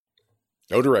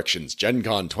No Directions Gen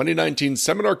Con 2019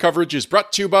 seminar coverage is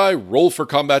brought to you by Roll for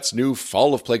Combat's new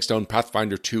Fall of Plaguestone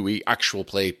Pathfinder 2e actual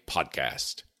play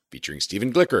podcast, featuring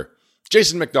Stephen Glicker,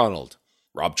 Jason McDonald,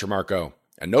 Rob Tremarco,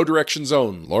 and No Directions'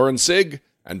 own Lauren Sigg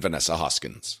and Vanessa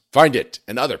Hoskins. Find it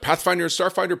and other Pathfinder and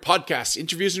Starfinder podcasts,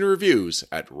 interviews, and reviews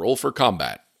at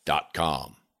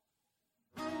rollforcombat.com.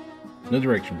 No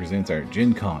Direction presents our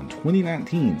Gen Con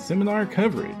 2019 seminar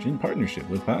coverage in partnership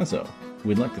with Paizo.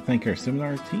 We'd like to thank our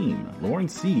seminar team, Lauren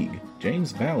Sieg,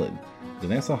 James Ballard,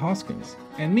 Vanessa Hoskins,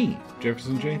 and me,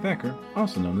 Jefferson J. Thacker,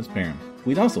 also known as Parham.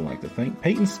 We'd also like to thank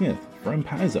Peyton Smith from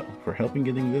Paizo for helping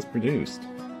getting this produced.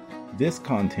 This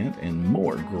content and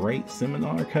more great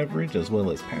seminar coverage, as well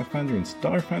as Pathfinder and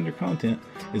Starfinder content,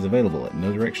 is available at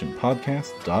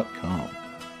nodirectionpodcast.com.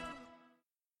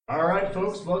 All right,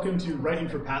 folks, welcome to Writing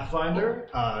for Pathfinder.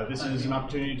 This is an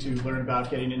opportunity to learn about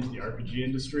getting into the RPG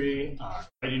industry,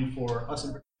 writing for us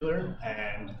in particular,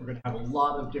 and we're going to have a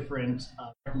lot of different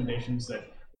recommendations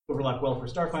that overlap well for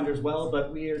Starfinder as well,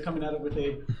 but we are coming at it with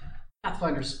a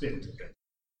Pathfinder spin to it.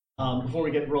 Before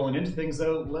we get rolling into things,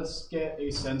 though, let's get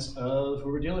a sense of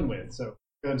who we're dealing with. So, go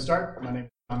ahead and start. My name is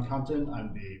John Compton.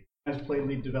 I'm the Managed Play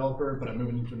Lead Developer, but I'm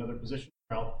moving into another position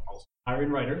where I'll also hiring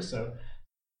writers, so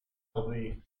I'll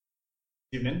be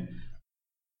evening.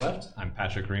 Left. I'm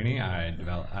Patrick Rainey. I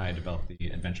developed the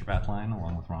Adventure Path line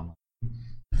along with Ron.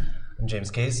 I'm James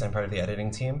Case. I'm part of the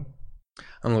editing team.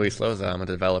 I'm Luis Loza. I'm a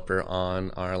developer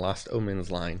on our Lost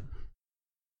Omens line.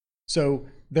 So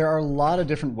there are a lot of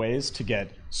different ways to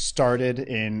get started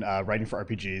in writing for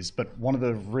RPGs, but one of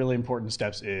the really important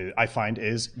steps I find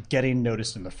is getting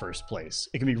noticed in the first place.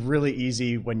 It can be really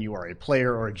easy when you are a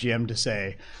player or a GM to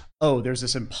say, oh, there's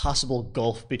this impossible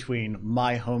gulf between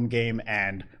my home game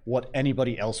and what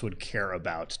anybody else would care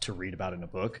about to read about in a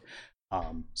book.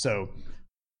 So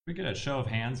we get a show of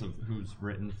hands of who's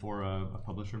written for a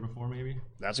publisher before, maybe?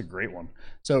 That's a great one.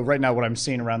 So right now what I'm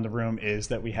seeing around the room is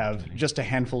that we have just a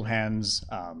handful of hands,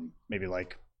 maybe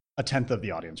like a tenth of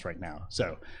the audience right now.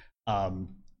 So,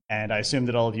 and I assume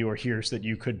that all of you are here so that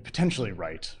you could potentially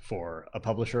write for a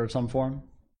publisher of some form.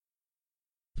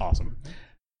 Awesome.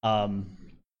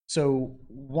 So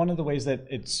one of the ways that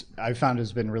I've found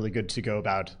has been really good to go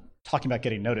about talking about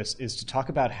getting noticed is to talk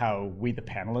about how we, the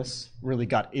panelists, really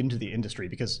got into the industry,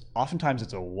 because oftentimes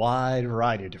it's a wide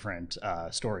variety of different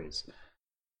stories.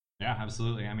 Yeah,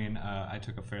 absolutely. I mean, I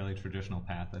took a fairly traditional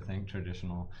path, I think,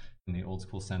 traditional in the old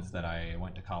school sense that I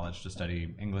went to college to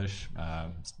study English.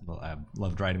 I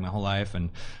loved writing my whole life,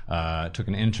 and took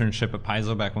an internship at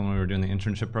Paizo back when we were doing the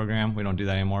internship program. We don't do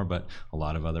that anymore, but a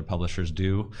lot of other publishers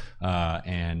do.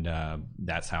 And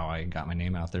that's how I got my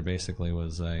name out there, basically,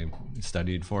 was I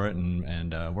studied for it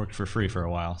and worked for free for a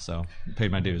while, so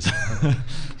paid my dues.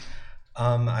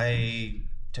 I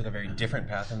took a very different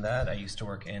path than that. I used to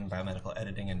work in biomedical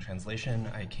editing and translation.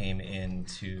 I came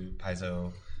into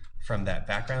Paizo from that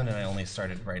background, and I only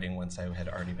started writing once I had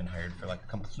already been hired for like a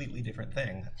completely different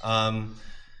thing.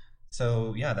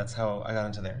 So yeah, that's how I got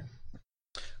into there.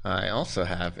 I also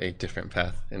have a different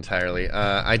path entirely.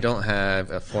 I don't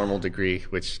have a formal degree,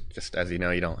 which, just as you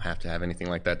know, you don't have to have anything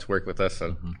like that to work with us,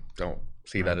 so don't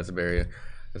see that as a barrier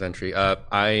of entry.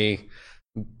 I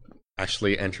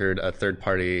actually entered a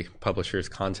third-party publishers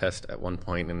contest at one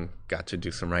point and got to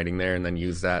do some writing there, and then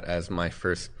use that as my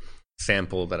first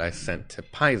sample that I sent to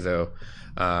Paizo.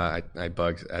 I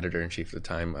bugged editor-in-chief at the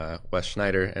time, Wes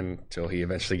Schneider, until he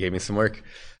eventually gave me some work,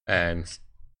 and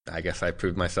I guess I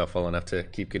proved myself well enough to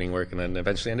keep getting work, and then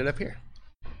eventually ended up here.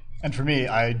 And for me,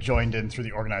 I joined in through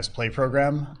the organized play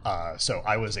program, so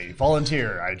I was a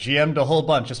volunteer. I GM'd a whole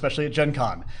bunch, especially at Gen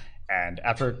Con, and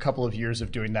after a couple of years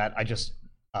of doing that, I just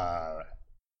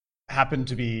happened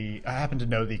to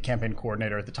know the campaign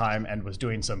coordinator at the time and was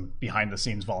doing some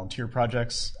behind-the-scenes volunteer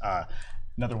projects.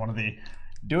 Another one of the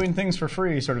doing things for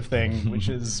free sort of thing, which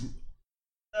is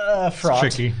fraught.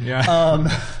 It's tricky, yeah.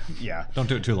 Yeah. Don't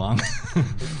do it too long.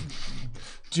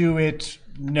 Do it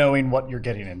knowing what you're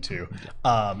getting into,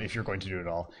 if you're going to do it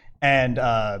all. And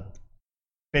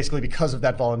basically, because of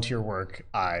that volunteer work,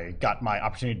 I got my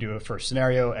opportunity to do a first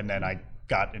scenario, and then I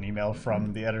got an email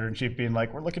from the editor-in-chief being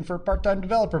like, we're looking for a part-time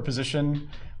developer position,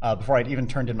 before I'd even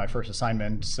turned in my first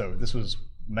assignment. So this was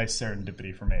nice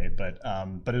serendipity for me, but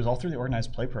it was all through the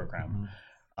organized play program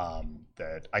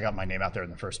that I got my name out there in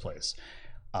the first place.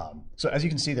 So as you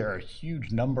can see, there are a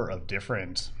huge number of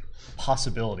different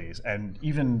possibilities, and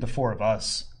even the four of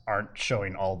us aren't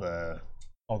showing all the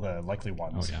likely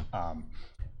ones. Oh, yeah.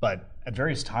 But at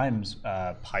various times,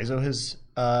 Paizo has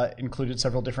included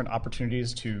several different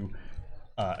opportunities to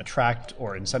attract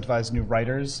or incentivize new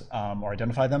writers or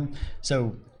identify them.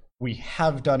 So we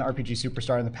have done RPG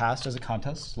Superstar in the past as a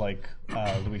contest, like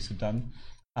Luis had done.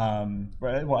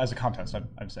 Well, as a contest,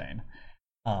 I'm saying.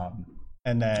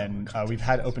 And then we've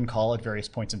had open call at various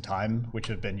points in time, which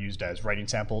have been used as writing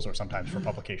samples or sometimes for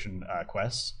publication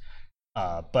quests.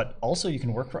 But also you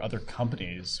can work for other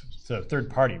companies, so third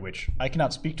party, which I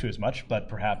cannot speak to as much, but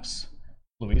perhaps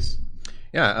Luis.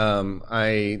 Yeah,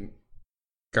 I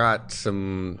got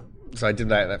some. So I did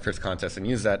that first contest and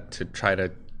used that to try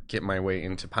to get my way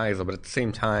into Paizo. But at the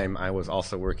same time, I was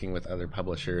also working with other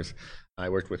publishers. I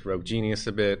worked with Rogue Genius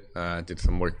a bit, did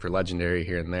some work for Legendary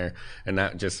here and there, and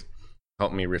that just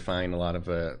helped me refine a lot of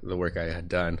the work I had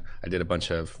done. I did a bunch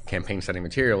of campaign setting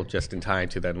material just in time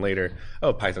to then later,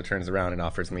 Paizo turns around and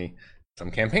offers me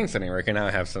some campaign setting work, and now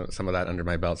I have some of that under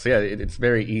my belt. So yeah, it's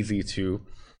very easy to,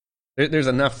 there's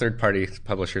enough third-party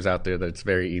publishers out there that it's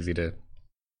very easy to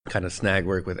kind of snag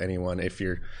work with anyone if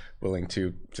you're willing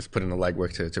to just put in the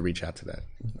legwork to reach out to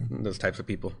those types of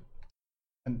people.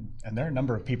 And there are a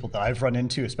number of people that I've run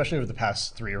into, especially over the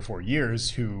past 3 or 4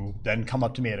 years, who then come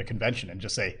up to me at a convention and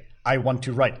just say, I want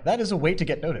to write. That is a way to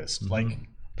get noticed. Mm-hmm. Like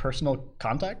personal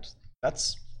contact,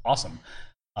 that's awesome.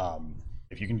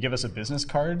 If you can give us a business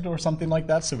card or something like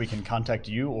that so we can contact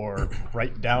you, or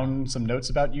write down some notes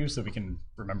about you so we can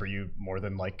remember you more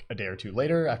than like a day or two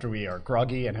later after we are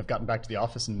groggy and have gotten back to the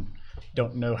office and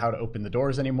don't know how to open the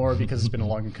doors anymore because it's been a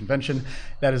long convention,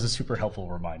 that is a super helpful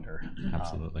reminder.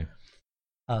 Absolutely.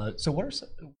 So what are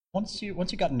once you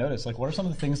got noticed, like what are some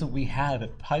of the things that we have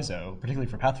at Paizo,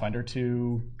 particularly for Pathfinder,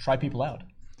 to try people out?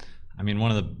 I mean,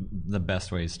 one of the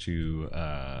best ways to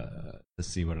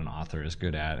see what an author is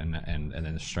good at and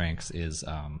then the strengths is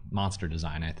monster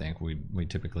design. I think we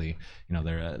typically,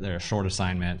 they're a short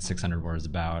assignment, 600 words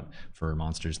about for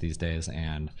monsters these days,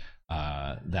 and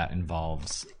that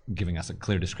involves giving us a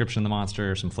clear description of the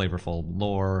monster, some flavorful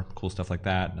lore, cool stuff like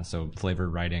that. So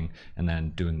flavored writing, and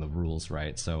then doing the rules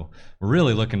right. So we're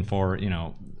really looking for,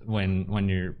 when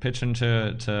you're pitching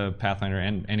to Pathfinder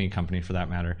and any company for that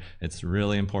matter, it's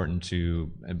really important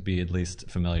to be at least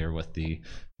familiar with the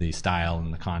style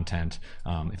and the content.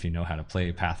 If you know how to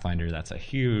play Pathfinder, that's a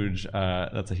huge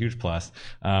plus.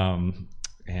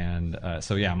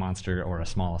 So yeah, monster or a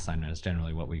small assignment is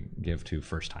generally what we give to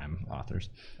first-time authors.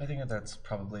 I think that's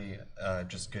probably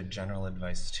just good general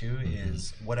advice too,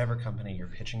 is whatever company you're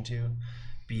pitching to,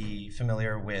 be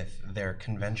familiar with their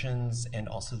conventions and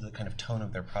also the kind of tone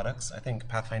of their products. I think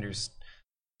Pathfinder's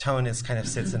tone is kind of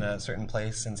sits in a certain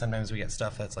place, and sometimes we get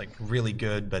stuff that's like really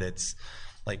good, but it's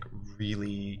like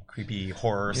really creepy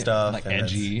horror stuff, like and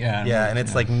edgy, and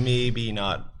it's like maybe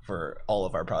not for all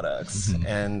of our products.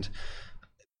 And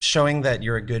showing that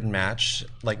you're a good match,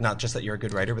 like not just that you're a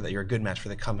good writer, but that you're a good match for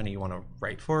the company you want to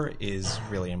write for, is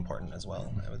really important as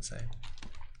well, I would say.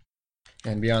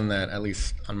 And beyond that, at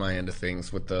least on my end of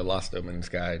things, with the Lost Omens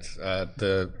guides,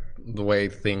 the way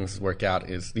things work out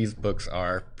is these books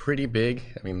are pretty big.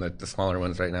 I mean, the smaller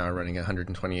ones right now are running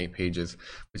 128 pages,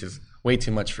 which is way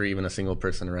too much for even a single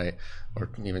person to write, or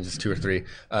even just 2 or 3.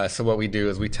 So what we do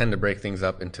is we tend to break things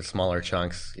up into smaller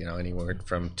chunks, anywhere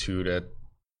from 2 to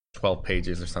 12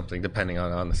 pages or something, depending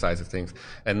on the size of things.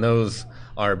 And those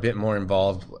are a bit more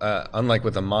involved, unlike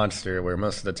with a monster, where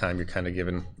most of the time you're kind of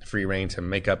given free reign to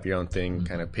make up your own thing,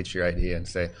 kind of pitch your idea and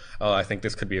say, I think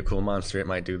this could be a cool monster. It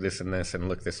might do this and this and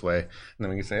look this way. And then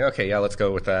we can say, okay, yeah, let's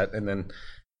go with that. And then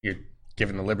you're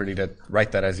given the liberty to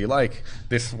write that as you like.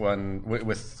 This one,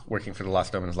 with working for the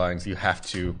Lost Omens lines, you have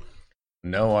to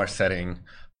know our setting,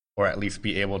 or at least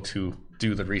be able to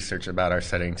do the research about our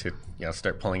setting to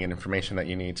start pulling in information that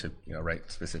you need to write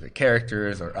specific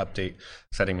characters or update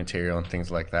setting material and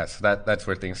things like that. So that's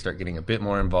where things start getting a bit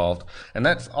more involved, and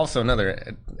that's also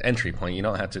another entry point. You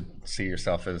don't have to see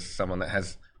yourself as someone that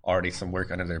has already some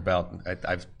work under their belt.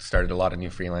 I've started a lot of new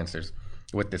freelancers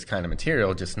with this kind of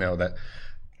material. Just know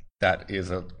that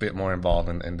is a bit more involved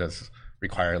and does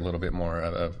require a little bit more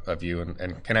of you,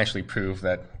 and can actually prove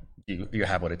that you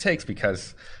have what it takes,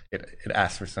 because it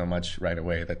asks for so much right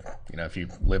away that if you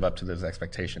live up to those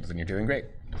expectations, then you're doing great.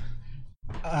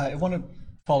 I want to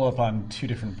follow up on 2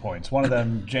 different points. One of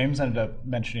them, James ended up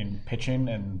mentioning pitching,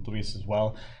 and Luis as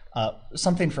well.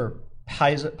 Something for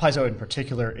Paizo in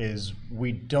particular is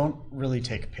we don't really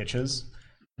take pitches.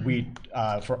 We,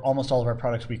 for almost all of our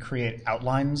products, we create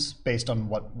outlines based on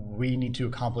what we need to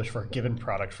accomplish for a given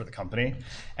product for the company,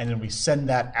 and then we send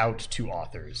that out to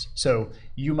authors. So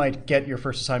you might get your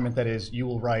first assignment that is, you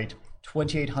will write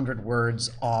 2,800 words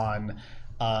on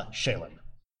Shaylin.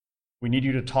 We need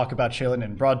you to talk about Shaylin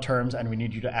in broad terms, and we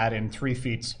need you to add in 3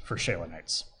 feats for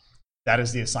Shaylinites. That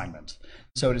is the assignment.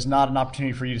 So it is not an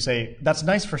opportunity for you to say, that's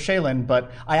nice for Shaylin,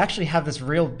 but I actually have this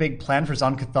real big plan for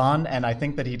Zon-Kuthon, and I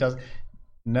think that he does...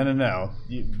 No.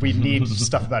 We need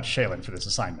stuff about Shaylin for this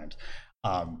assignment.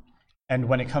 And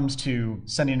when it comes to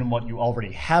sending in what you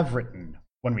already have written,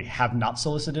 when we have not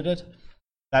solicited it,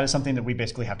 that is something that we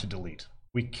basically have to delete.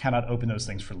 We cannot open those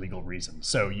things for legal reasons.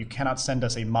 So you cannot send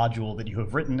us a module that you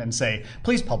have written and say,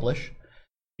 please publish,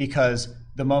 because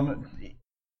the moment...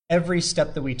 Every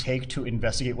step that we take to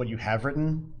investigate what you have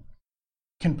written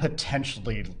can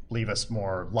potentially leave us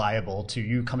more liable to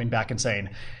you coming back and saying,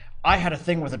 I had a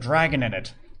thing with a dragon in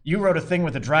it. You wrote a thing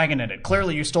with a dragon in it.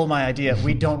 Clearly you stole my idea.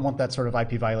 We don't want that sort of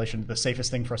IP violation. The safest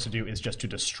thing for us to do is just to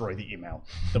destroy the email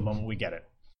the moment we get it.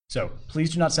 So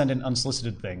please do not send in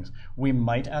unsolicited things. We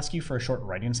might ask you for a short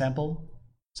writing sample,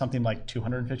 something like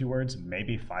 250 words,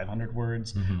 maybe 500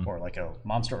 words, or like a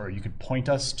monster, or you could point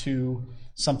us to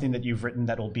something that you've written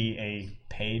that will be a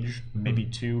page, maybe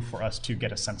 2, for us to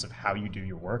get a sense of how you do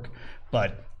your work.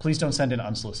 But please don't send in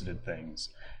unsolicited things.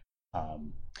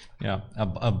 Yeah,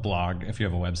 a blog, if you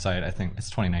have a website, I think it's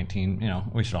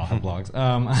 2019, we should all have blogs.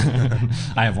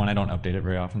 I have one, I don't update it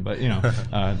very often, but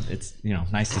it's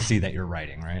nice to see that you're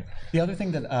writing, right? The other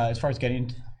thing that as far as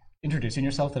introducing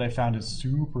yourself that I found is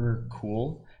super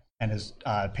cool and has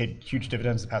paid huge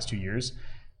dividends the past 2 years.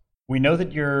 We know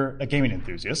that you're a gaming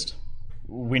enthusiast.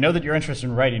 We know that you're interested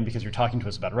in writing because you're talking to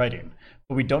us about writing,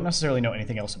 but we don't necessarily know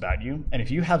anything else about you. And if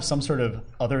you have some sort of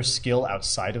other skill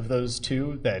outside of those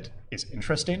two that is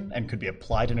interesting and could be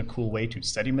applied in a cool way to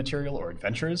setting material or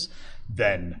adventures,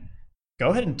 then go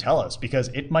ahead and tell us, because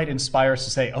it might inspire us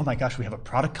to say, oh my gosh, we have a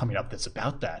product coming up that's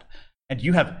about that. And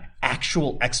you have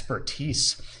actual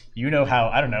expertise. You know how,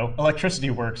 I don't know, electricity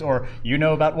works, or you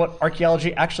know about what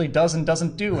archaeology actually does and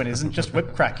doesn't do, and isn't just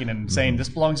whip cracking and saying this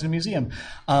belongs in a museum.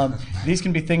 These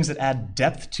can be things that add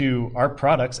depth to our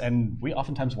products, and we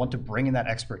oftentimes want to bring in that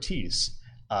expertise.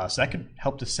 So that could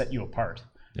help to set you apart.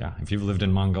 Yeah, if you've lived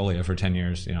in Mongolia for 10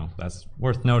 years, that's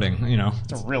worth noting,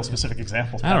 It's a real specific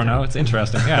example. I don't know, it's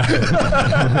interesting, yeah.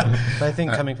 But I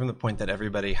think coming from the point that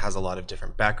everybody has a lot of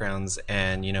different backgrounds,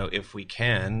 and, if we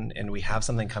can, and we have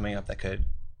something coming up that could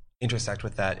intersect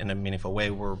with that in a meaningful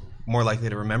way, we're more likely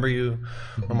to remember you.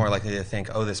 We're more likely to think,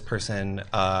 oh, this person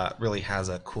really has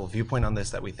a cool viewpoint on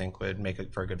this that we think would make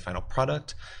it for a good final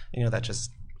product. That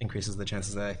just increases the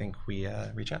chances that I think we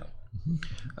reach out.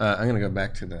 I'm going to go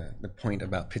back to the point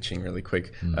about pitching really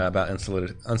quick, about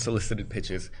unsolicited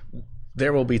pitches.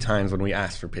 There will be times when we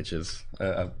ask for pitches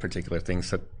of particular things,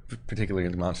 so particularly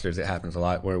in monsters, it happens a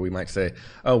lot, where we might say,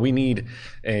 oh, we need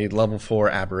a level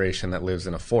 4 aberration that lives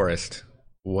in a forest.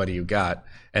 What do you got?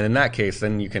 And in that case,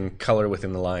 then you can color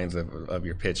within the lines of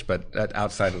your pitch. But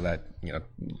outside of that,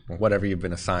 whatever you've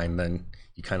been assigned, then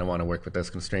you kind of want to work with those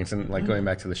constraints. And like going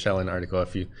back to the Shaylin article,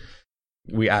 if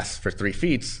we ask for 3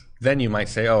 feats, then you might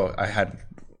say, oh, I had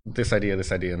this idea, and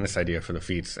this idea for the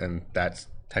feats, and that's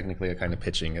technically a kind of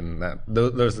pitching. And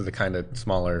those are the kind of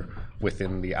smaller,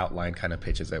 within the outline kind of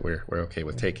pitches that we're okay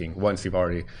with taking once you've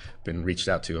already been reached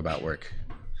out to about work.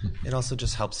 It also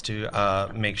just helps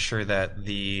to make sure that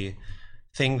the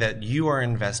thing that you are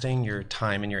investing your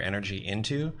time and your energy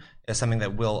into is something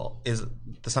that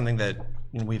something that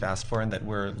we've asked for and that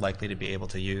we're likely to be able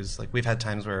to use. Like, we've had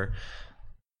times where,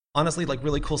 honestly, like,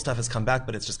 really cool stuff has come back,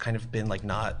 but it's just kind of been like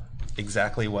not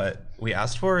exactly what we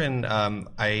asked for. And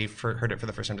I heard it for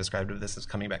the first time described of this as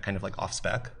coming back kind of like off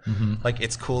spec. Like,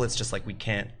 it's cool. It's just like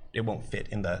it won't fit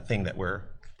in the thing that we're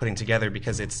putting together,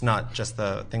 because it's not just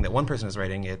the thing that one person is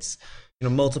writing. It's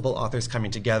multiple authors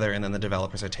coming together, and then the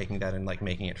developers are taking that and like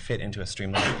making it fit into a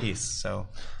streamlined piece. So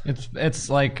it's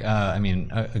like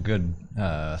a good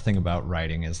thing about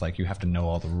writing is like you have to know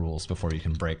all the rules before you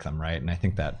can break them, right? And I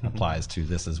think that applies to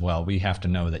this as well. We have to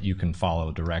know that you can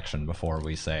follow direction before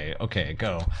we say, okay,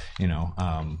 go.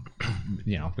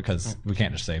 Because we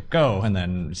can't just say go and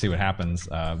then see what happens,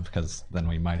 because then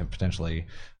we might have potentially,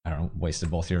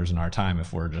 wasted both yours and our time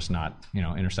if we're just not,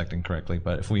 intersecting correctly.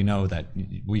 But if we know that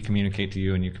we communicate to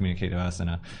you and you communicate to us in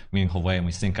a meaningful way and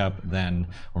we sync up, then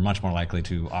we're much more likely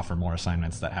to offer more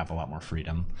assignments that have a lot more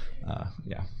freedom.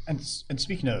 And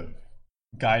speaking of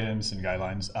guidance and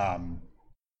guidelines,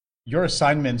 your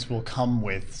assignments will come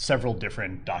with several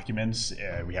different documents.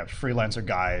 We have freelancer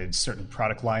guides. Certain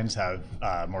product lines have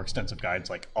more extensive guides,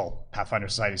 like all Pathfinder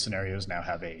Society scenarios now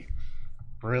have a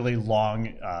really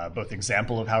long both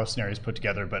example of how a scenario is put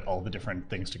together, but all the different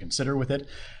things to consider with it.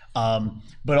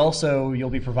 But also you'll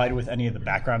be provided with any of the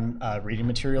background reading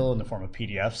material in the form of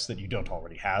PDFs that you don't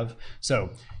already have.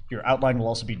 So your outline will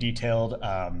also be detailed,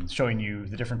 showing you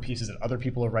the different pieces that other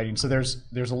people are writing. So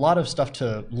there's a lot of stuff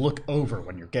to look over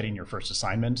when you're getting your first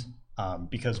assignment.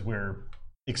 because we're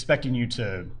expecting you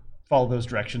to follow those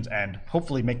directions and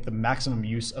hopefully make the maximum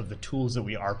use of the tools that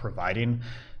we are providing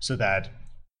so that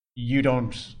you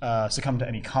don't succumb to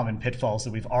any common pitfalls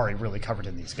that we've already really covered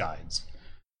in these guides.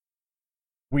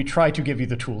 We try to give you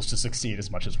the tools to succeed as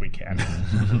much as we can.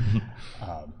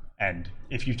 And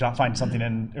if you don't find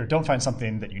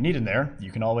something that you need in there,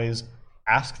 you can always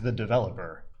ask the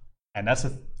developer. And that's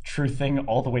a true thing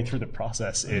all the way through the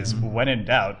process is when in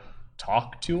doubt,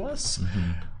 talk to us.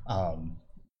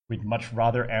 We'd much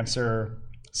rather answer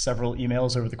several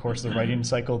emails over the course of the writing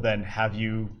cycle than have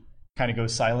you kind of go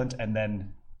silent and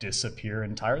then disappear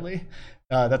entirely.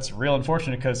 That's real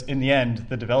unfortunate because in the end,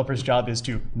 the developer's job is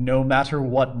to, no matter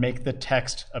what, make the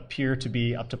text appear to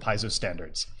be up to Paizo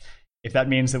standards. If that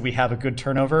means that we have a good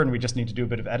turnover and we just need to do a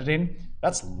bit of editing,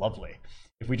 that's lovely.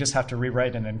 If we just have to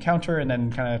rewrite an encounter and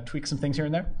then kind of tweak some things here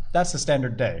and there, that's the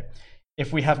standard day.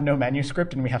 If we have no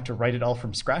manuscript and we have to write it all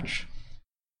from scratch,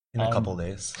 in a couple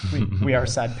days, we are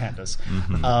sad pandas,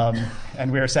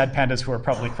 and we are sad pandas who are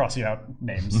probably crossing out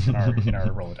names in our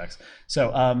Rolodex.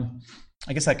 So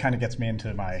I guess that kind of gets me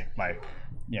into my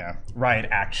riot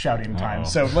act shouting time.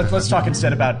 So let's talk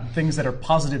instead about things that are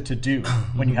positive to do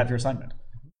when you have your assignment.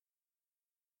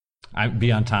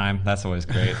 Be on time. That's always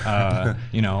great.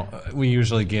 We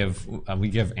usually give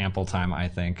ample time. I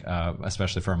think,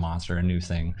 especially for a monster, a new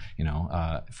thing.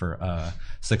 For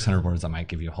 600 words, I might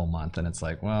give you a whole month, and it's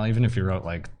like, well, even if you wrote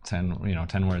like 10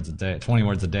 words a day, 20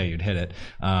 words a day, you'd hit it.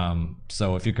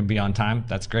 So if you can be on time,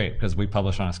 that's great because we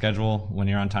publish on a schedule. When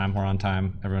you're on time, we're on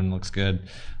time. Everyone looks good.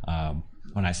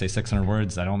 When I say 600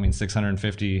 words, I don't mean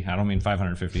 650. I don't mean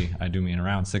 550. I do mean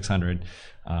around 600.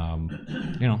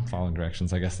 Following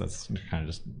directions. I guess that's kind of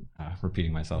just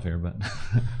repeating myself here, but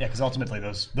yeah, because ultimately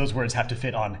those words have to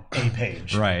fit on a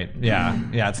page. Right. Yeah.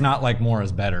 Yeah. It's not like more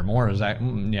is better. More is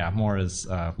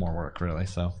more work, really.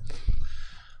 So.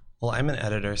 Well, I'm an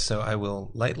editor, so I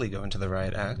will lightly go into the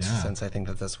riot act since I think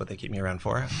that that's what they keep me around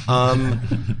for.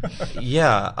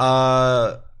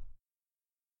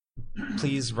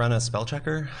 Please run a spell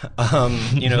checker. I'm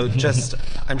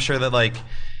sure that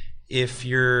if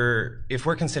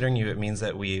we're considering you, it means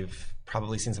that we've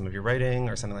probably seen some of your writing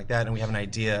or something like that, and we have an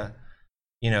idea,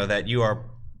 that you are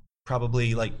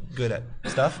probably good at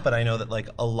stuff. But I know that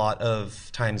a lot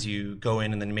of times you go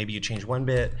in and then maybe you change one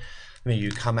bit, maybe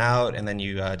you come out and then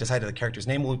you decide that the character's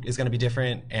name is going to be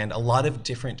different, and a lot of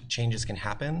different changes can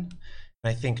happen.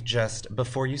 And I think just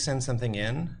before you send something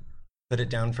in, put it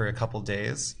down for a couple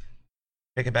days,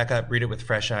 pick it back up, read it with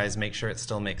fresh eyes, make sure it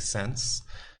still makes sense,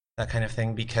 that kind of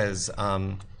thing, because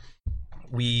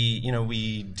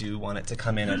we do want it to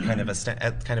come in at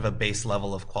kind of a base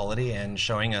level of quality, and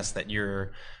showing us that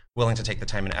you're willing to take the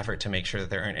time and effort to make sure that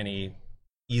there aren't any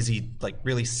easy,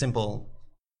 really simple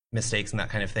mistakes and that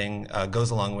kind of thing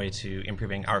goes a long way to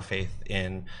improving our faith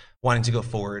in wanting to go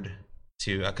forward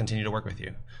to continue to work with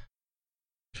you.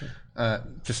 Sure.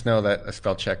 Just know that a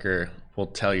spell checker will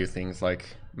tell you things like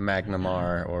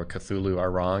Magnamar or Cthulhu are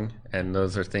wrong, and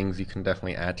those are things you can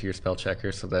definitely add to your spell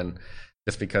checker. So then,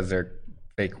 just because they're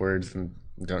fake words and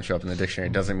don't show up in the dictionary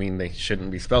doesn't mean they shouldn't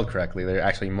be spelled correctly. They're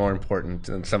actually more important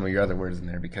than some of your other words in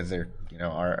there because they're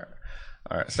our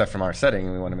stuff from our setting,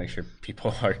 and we want to make sure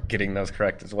people are getting those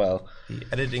correct as well. The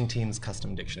editing team's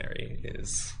custom dictionary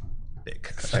is big.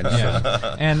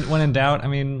 Yeah. And when in doubt,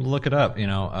 look it up.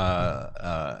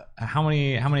 How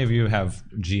many of you have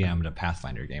GM'd a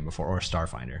Pathfinder game before, or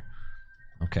Starfinder?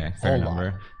 Okay, fair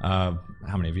number. How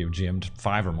many of you have GM'd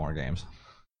 5 or more games?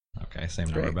 Okay, same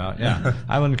number about. Yeah,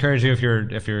 I would encourage you if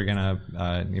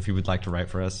you would like to write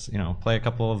for us, play a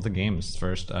couple of the games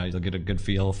first. You'll get a good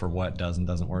feel for what does and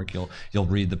doesn't work. You'll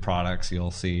read the products. You'll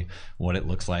see what it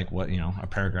looks like. What our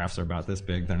paragraphs are about this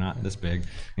big. They're not this big.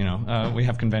 We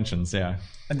have conventions. Yeah.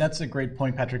 And that's a great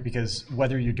point, Patrick, because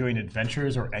whether you're doing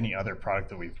adventures or any other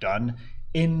product that we've done,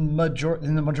 in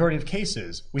the majority of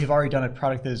cases, we've already done a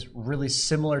product that is really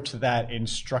similar to that in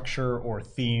structure or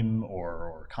theme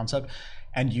or concept.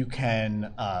 And you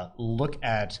can look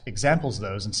at examples of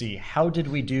those and see, how did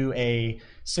we do a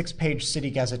 6-page City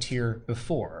Gazetteer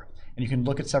before? And you can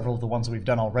look at several of the ones that we've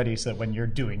done already, so that when you're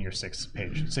doing your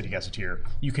 6-page City Gazetteer,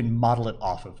 you can model it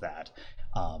off of that.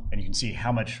 And you can see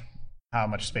how much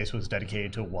space was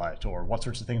dedicated to what, or what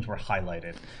sorts of things were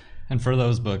highlighted. And for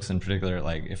those books in particular,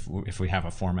 if we have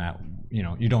a format,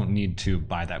 you don't need to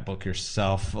buy that book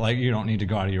yourself. You don't need to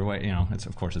go out of your way.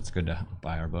 It's good to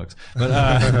buy our books, but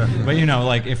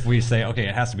if we say, okay,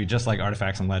 it has to be just like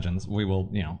Artifacts and Legends, we will.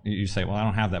 You say, well, I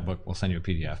don't have that book. We'll send you a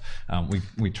PDF.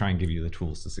 We try and give you the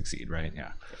tools to succeed, right?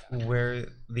 Yeah. Where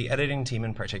the editing team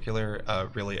in particular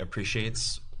really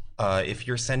appreciates if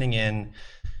you're sending in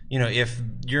you know, if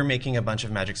you're making a bunch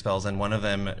of magic spells and one of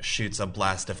them shoots a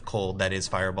blast of cold that is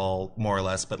fireball more or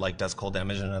less, but like does cold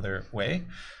damage in another way,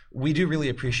 we do really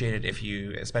appreciate it if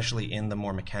you, especially in the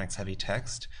more mechanics heavy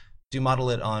text, do model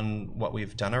it on what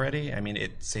we've done already. I mean,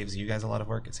 it saves you guys a lot of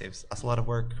work. It saves us a lot of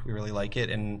work. We really like it.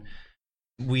 And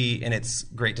it's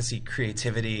great to see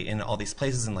creativity in all these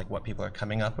places and like what people are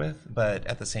coming up with. But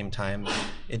at the same time,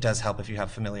 it does help if you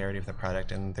have familiarity with the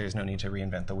product and there's no need to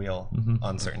reinvent the wheel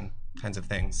on certain kinds of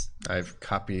things. I've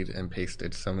copied and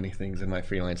pasted so many things in my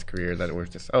freelance career that it was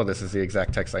just, oh, this is the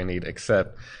exact text I need,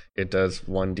 except it does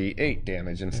 1d8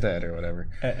 damage instead or whatever.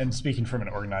 And speaking from an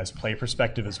organized play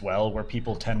perspective as well, where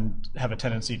people have a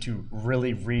tendency to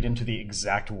really read into the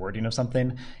exact wording of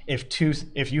something.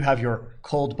 If you have your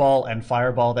cold ball and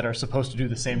fireball that are supposed to do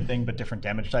the same thing but different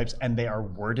damage types and they are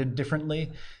worded differently,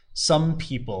 some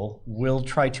people will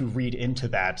try to read into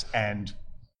that and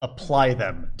apply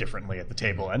them differently at the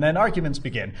table, and then arguments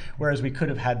begin, whereas we could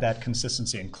have had that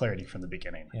consistency and clarity from the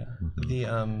beginning.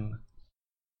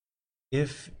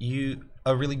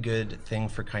 A really good thing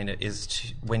for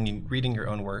when you're reading your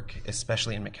own work,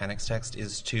 especially in mechanics text,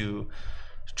 is to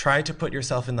try to put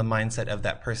yourself in the mindset of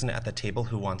that person at the table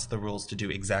who wants the rules to do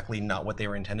exactly not what they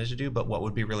were intended to do, but what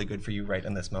would be really good for you right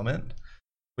in this moment.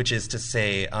 Which is to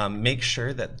say, make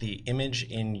sure that the image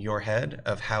in your head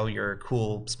of how your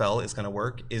cool spell is going to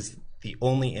work is the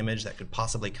only image that could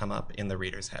possibly come up in the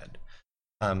reader's head.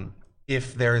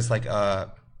 If there's like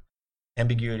a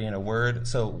ambiguity in a word,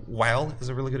 so while is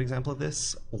a really good example of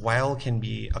this. While can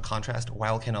be a contrast.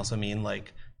 While can also mean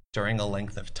like during a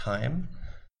length of time.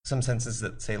 Some senses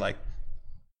that say like,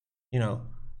 you know,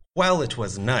 while it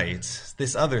was night,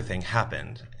 this other thing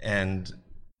happened, and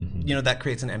you know, that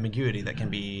creates an ambiguity that can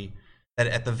be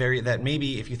that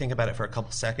maybe if you think about it for a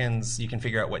couple seconds, you can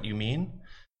figure out what you mean.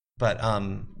 But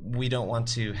we don't want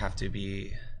to have to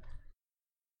be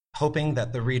hoping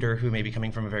that the reader, who may be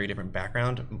coming from a very different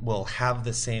background, will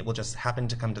just happen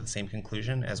to come to the same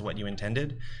conclusion as what you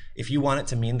intended. If you want it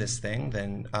to mean this thing,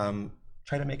 then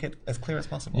try to make it as clear as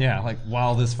possible. Yeah, like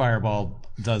while this fireball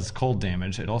does cold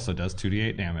damage, it also does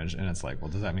 2d8 damage, and it's like, well,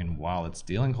 does that mean while it's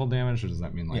dealing cold damage, or does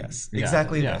that mean like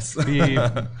exactly this?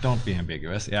 Don't be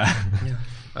ambiguous.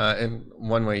 And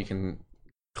one way you can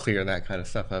clear that kind of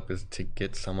stuff up is to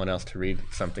get someone else to read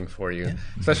something for you,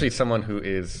 especially someone who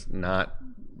is not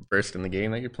versed in the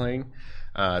game that you're playing.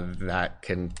 That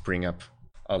can bring up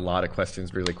a lot of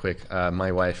questions really quick.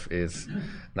 My wife is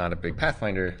not a big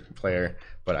Pathfinder player,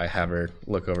 but I have her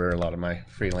look over a lot of my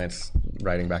freelance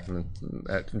writing back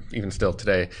even still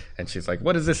today, and she's like,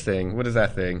 what is this thing? What is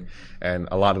that thing? And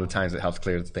a lot of the times it helps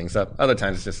clear things up. Other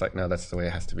times it's just like, no, that's the way it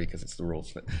has to be because it's the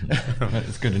rules. But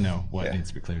it's good to know what needs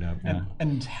to be cleared up. Yeah.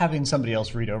 And having somebody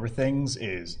else read over things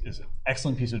is an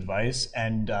excellent piece of advice.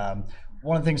 And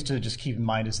one of the things to just keep in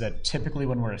mind is that typically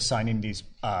when we're assigning these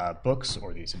books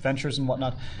or these adventures and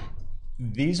whatnot,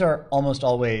 these are almost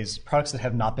always products that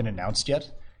have not been announced yet.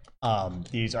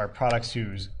 These are products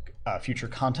whose future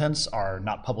contents are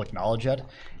not public knowledge yet.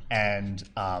 And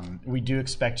we do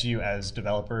expect you as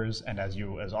developers and as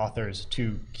authors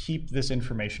to keep this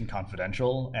information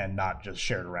confidential and not just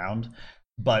shared around.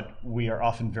 But we are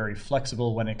often very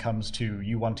flexible when it comes to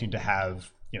you wanting to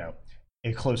have, you know,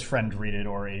 a close friend read it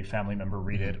or a family member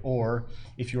read it, or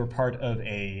if you're part of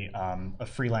a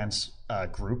freelance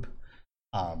group,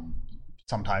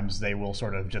 sometimes they will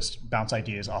sort of just bounce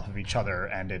ideas off of each other,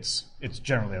 and it's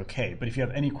generally okay. But if you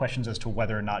have any questions as to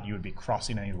whether or not you would be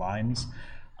crossing any lines,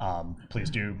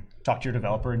 please do talk to your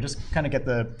developer and just kind of get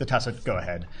the tacit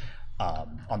go-ahead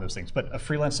on those things. But a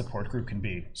freelance support group can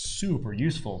be super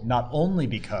useful, not only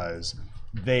because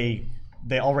they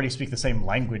already speak the same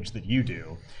language that you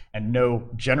do and know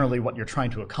generally what you're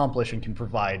trying to accomplish and can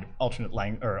provide alternate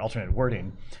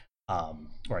wording or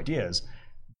ideas,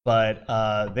 but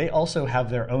they also have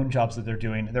their own jobs that they're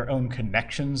doing, their own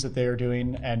connections that they are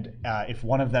doing. And if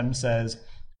one of them says,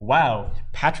 wow,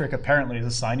 Patrick apparently is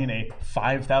assigning a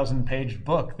 5,000-page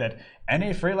book that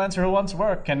any freelancer who wants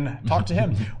work can talk to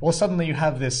him, well, suddenly you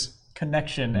have this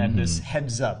connection and this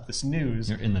heads up, this news.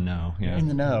 You're in the know. You're in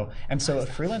the know. And so a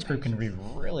freelance group can be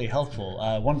really helpful.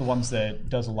 One of the ones that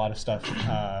does a lot of stuff,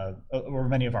 or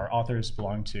many of our authors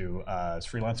belong to, is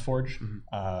Freelance Forge,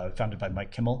 founded by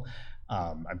Mike Kimmel.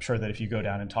 I'm sure that if you go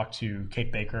down and talk to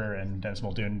Kate Baker and Dennis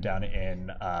Muldoon down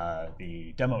in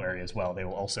the demo area as well, they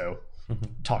will also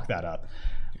talk that up.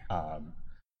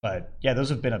 But yeah, those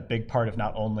have been a big part of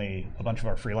not only a bunch of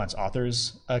our freelance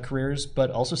authors' careers,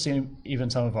 but also seeing even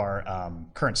some of our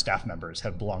current staff members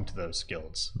have belonged to those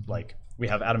guilds. Like we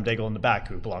have Adam Daigle in the back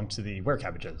who belonged to the Were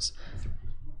Cabbages.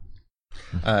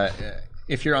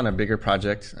 if you're on a bigger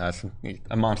project,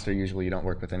 a monster, usually you don't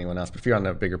work with anyone else. But if you're on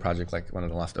a bigger project like one of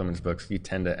the Lost Omens books, you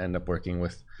tend to end up working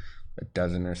with a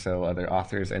dozen or so other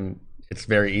authors. And it's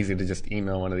very easy to just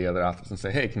email one of the other authors and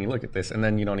say, hey, can you look at this? And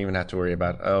then you don't even have to worry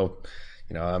about,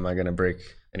 am I going to break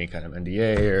any kind of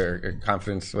NDA or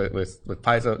confidence with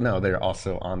Paizo? No, they're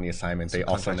also on the assignment. They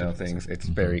also know things. It's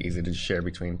very easy to share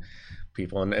between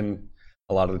people. And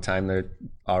a lot of the time, they're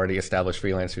already established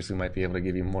freelancers who might be able to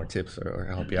give you more tips or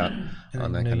help you out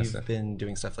on that kind of stuff. You've been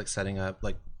doing stuff like setting up,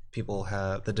 like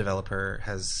developers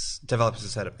have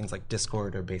set up things like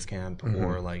Discord or Basecamp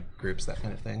or like groups, that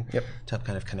kind of thing, to help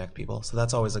kind of connect people. So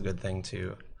that's always a good thing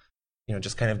to,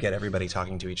 just kind of get everybody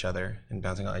talking to each other and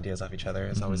bouncing ideas off each other.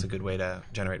 It's always a good way to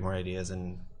generate more ideas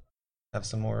and have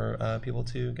some more people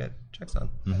to get checks on.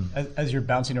 As you're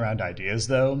bouncing around ideas,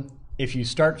 though, if you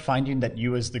start finding that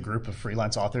you as the group of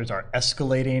freelance authors are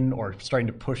escalating or starting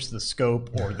to push the scope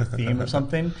or the theme or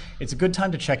something, it's a good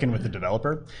time to check in with the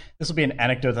developer. This will be an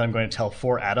anecdote that I'm going to tell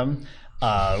for Adam,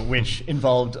 which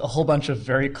involved a whole bunch of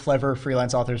very clever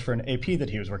freelance authors for an AP that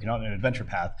he was working on, an adventure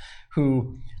path,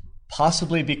 who,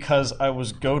 possibly because I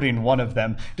was goading one of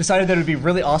them, decided that it would be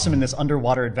really awesome in this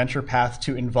underwater adventure path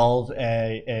to involve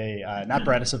an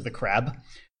apparatus of the crab,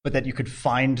 but that you could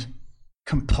find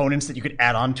components that you could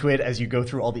add on to it as you go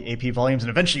through all the AP volumes, and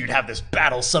eventually you'd have this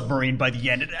battle submarine by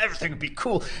the end and everything would be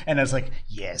cool. And I was like,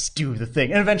 yes, do the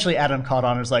thing. And eventually Adam caught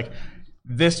on and was like,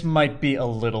 this might be a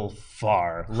little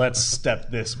far. Let's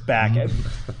step this back.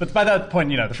 But by that point,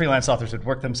 the freelance authors had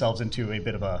worked themselves into a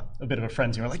bit of a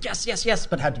frenzy. And we're like, yes,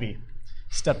 but had to be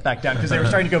stepped back down because they were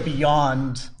starting to go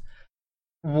beyond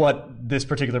what this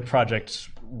particular project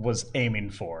was aiming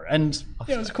for. And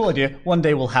it was a cool idea. One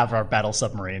day we'll have our battle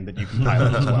submarine that you can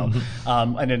pilot as well.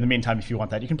 And in the meantime, if you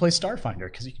want that, you can play Starfinder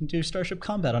because you can do starship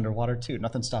combat underwater too.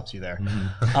 Nothing stops you there.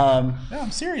 No,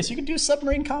 I'm serious. You can do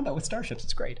submarine combat with starships.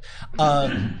 It's great.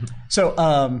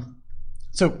 So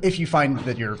if you find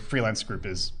that your freelance group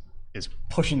is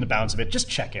pushing the bounds of it, just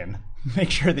check in. Make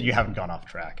sure that you haven't gone off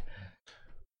track.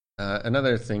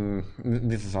 Another thing,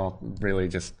 this is all really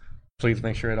just, please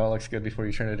make sure it all looks good before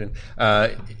you turn it in.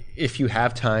 If you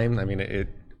have time,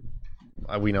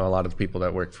 we know a lot of the people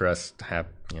that work for us have,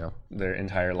 their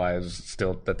entire lives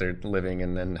still that they're living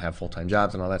and then have full-time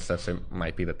jobs and all that stuff. So it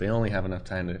might be that they only have enough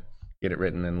time to get it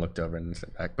written and looked over and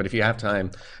sent back. But if you have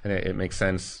time and it makes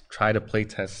sense, try to play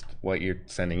test what you're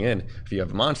sending in. If you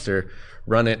have a monster,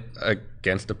 run it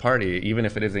against a party. Even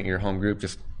if it isn't your home group,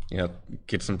 just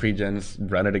get some pre-gens,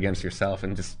 run it against yourself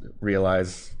and just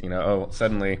realize,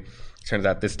 suddenly turns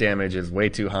out this damage is way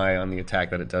too high on the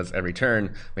attack that it does every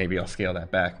turn. Maybe I'll scale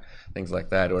that back, things like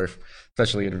that. Or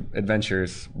especially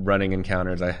adventures, running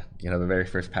encounters. The very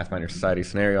first Pathfinder Society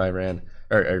scenario I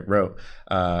wrote,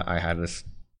 I had this,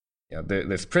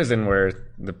 this prison where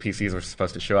the PCs were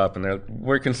supposed to show up, and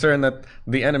we're concerned that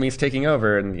the enemy's taking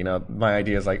over. And my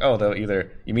idea is like, they'll either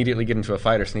immediately get into a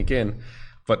fight or sneak in.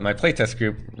 But my playtest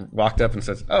group walked up and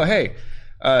says, "Oh, hey,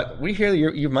 we hear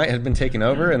you might have been taken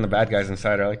over," and the bad guys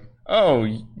inside are like, "Oh,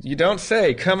 you don't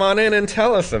say. Come on in and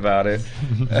tell us about it."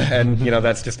 And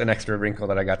that's just an extra wrinkle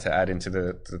that I got to add into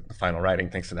the final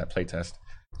writing thanks to that playtest.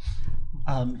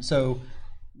 So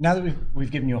now that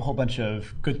we've given you a whole bunch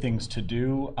of good things to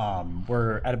do,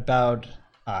 we're at about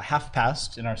half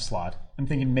past in our slot. I'm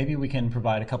thinking maybe we can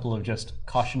provide a couple of just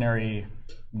cautionary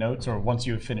notes, or once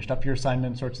you've finished up your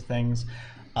assignment sorts of things,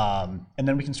 and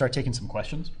then we can start taking some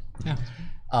questions. Yeah.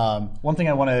 One thing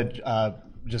I want to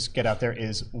just get out there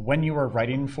is when you are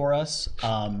writing for us,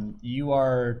 you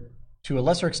are, to a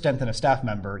lesser extent than a staff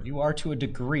member, you are to a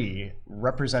degree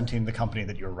representing the company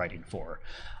that you're writing for.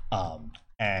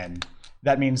 And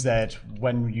that means that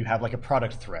when you have like a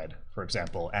product thread, for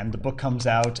example, and the book comes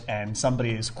out and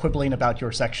somebody is quibbling about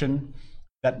your section,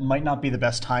 that might not be the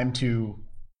best time to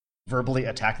verbally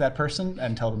attack that person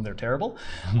and tell them they're terrible,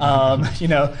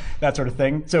 that sort of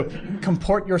thing. So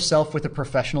comport yourself with the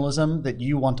professionalism that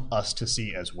you want us to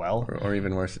see as well. Or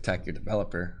even worse, attack your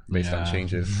developer based on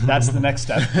changes. That's the next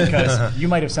step, because you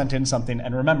might have sent in something,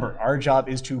 and remember, our job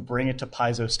is to bring it to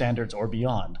Paizo standards or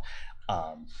beyond.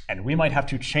 And we might have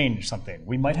to change something.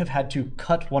 We might have had to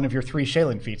cut one of your 3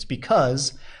 Shaylin feats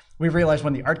because we realized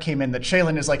when the art came in that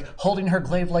Shaylin is like holding her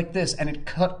glaive like this, and it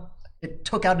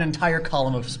took out an entire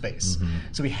column of space.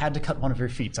 So we had to cut one of your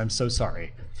feats. I'm so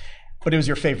sorry. But it was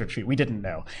your favorite feat. We didn't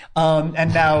know.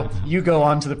 And now you go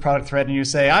on to the product thread and you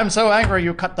say, "I'm so angry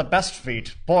you cut the best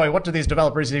feat. Boy, what do these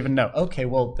developers even know?" Okay,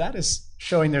 well, that is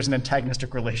showing there's an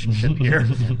antagonistic relationship here,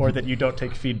 or that you don't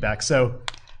take feedback. So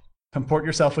comport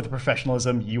yourself with the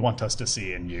professionalism you want us to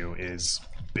see in you is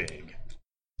big.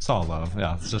 It's all love.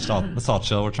 Yeah, it's all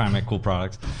chill. We're trying to make cool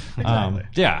products.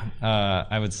 Exactly.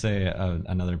 I would say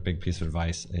another big piece of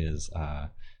advice is oh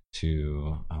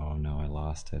no, I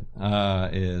lost it.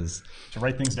 Is To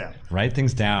write things down. write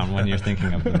things down when you're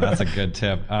thinking of them. That's a good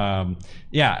tip.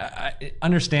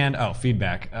 Understand.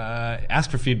 Feedback.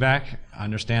 Ask for feedback.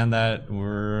 Understand that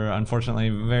we're unfortunately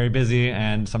very busy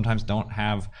and sometimes don't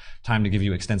have time to give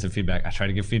you extensive feedback. I try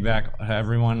to give feedback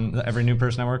to every new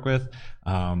person I work with.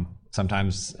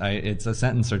 Sometimes it's a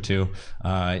sentence or two,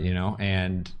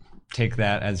 and take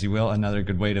that as you will. Another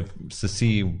good way to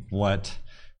see what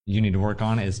you need to work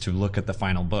on is to look at the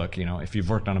final book. If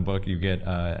you've worked on a book, you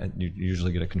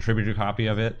usually get a contributor copy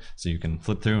of it, so you can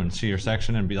flip through and see your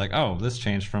section and be like, oh, this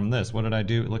changed from this. What did I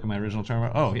do? Look at my original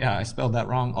term. Oh yeah, I spelled that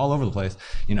wrong all over the place.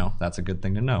 That's a good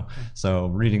thing to know. So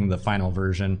reading the final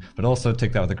version, but also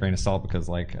take that with a grain of salt, because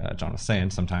like John was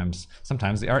saying, sometimes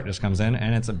the art just comes in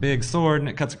and it's a big sword and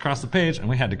it cuts across the page, and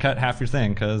we had to cut half your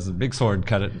thing because the big sword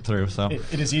cut it through. So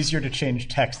It is easier to change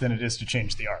text than it is to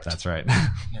change the art. that's right.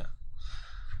 Yeah.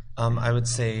 I would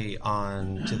say,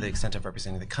 to the extent of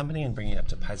representing the company and bringing it up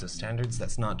to Paizo standards,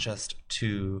 that's not just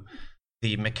to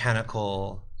the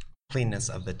mechanical cleanness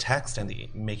of the text and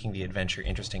making the adventure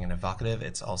interesting and evocative.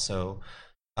 It's also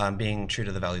being true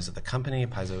to the values of the company.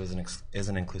 Paizo is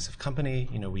an inclusive company.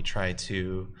 We try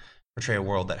to portray a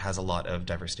world that has a lot of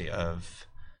diversity of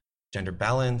gender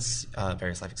balance,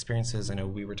 various life experiences. I know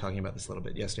we were talking about this a little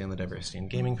bit yesterday on the diversity in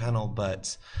gaming panel,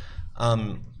 but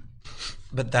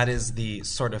that is the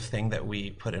sort of thing that we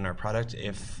put in our product.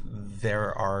 If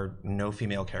there are no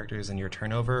female characters in your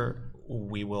turnover,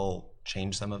 we will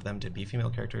change some of them to be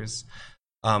female characters.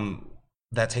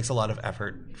 That takes a lot of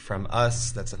effort from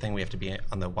us. That's a thing we have to be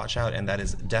on the watch out, and that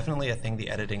is definitely a thing the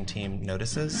editing team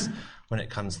notices when it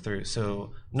comes through.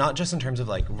 So not just in terms of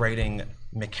like writing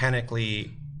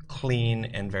mechanically clean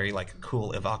and very like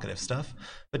cool evocative stuff,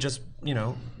 but just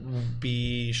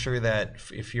be sure that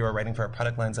if you are writing for our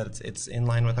product lines, that it's in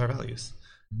line with our values,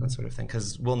 that sort of thing,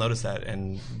 because we'll notice that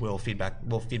and we'll feedback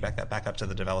that back up to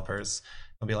the developers.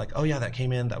 They'll be like, oh yeah, that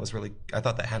came in, that was really, I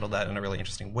thought that handled that in a really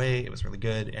interesting way, it was really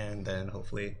good, and then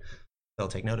hopefully they'll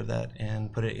take note of that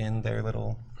and put it in their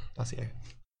little dossier.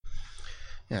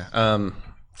 Yeah, so I'm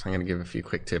going to give a few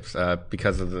quick tips.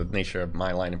 Because of the nature of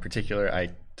my line in particular,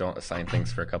 I don't assign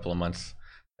things for a couple of months.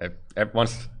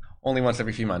 Only once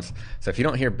every few months. So if you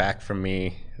don't hear back from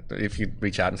me, if you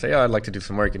reach out and say, oh, I'd like to do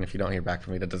some work, and if you don't hear back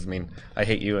from me, that doesn't mean I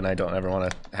hate you and I don't ever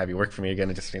want to have you work for me again.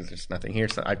 It just means there's nothing here.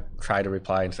 So I try to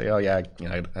reply and say, oh yeah,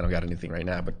 I don't got anything right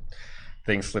now, but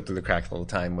things slip through the cracks all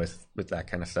the time with that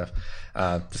kind of stuff.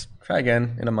 Just try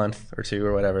again in a month or two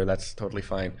or whatever. That's totally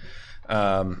fine.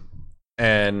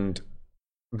 And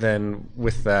then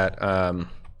with that,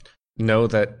 know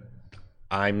that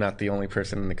I'm not the only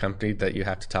person in the company that you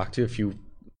have to talk to. If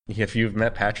you've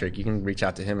met Patrick, you can reach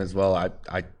out to him as well.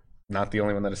 I'm not the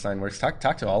only one that assigned works.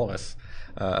 Talk to all of us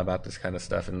about this kind of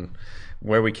stuff, and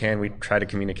where we can, we try to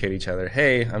communicate each other.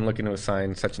 Hey, I'm looking to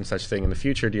assign such and such thing in the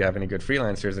future. Do you have any good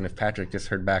freelancers? And if Patrick just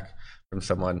heard back from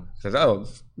someone, says, oh,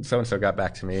 so and so got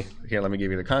back to me. Here, let me give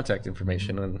you the contact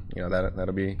information, and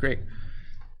that'll be great.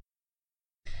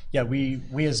 Yeah, we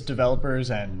as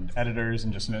developers and editors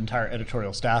and just an entire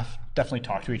editorial staff definitely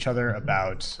talk to each other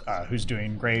about who's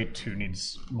doing great, who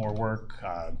needs more work,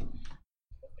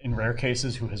 in rare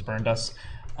cases, who has burned us.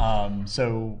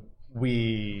 So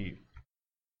we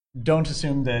don't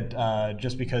assume that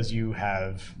just because you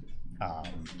have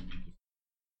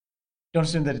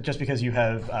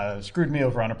screwed me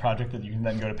over on a project that you can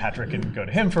then go to Patrick and go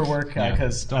to him for work.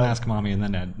 Because don't ask mommy and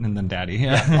then daddy.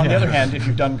 Yeah. On the other hand, if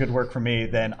you've done good work for me,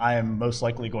 then I am most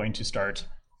likely going to start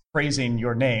praising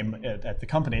your name at the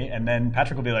company, and then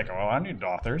Patrick will be like, "Oh, I need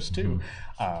authors too."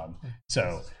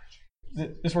 So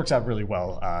this works out really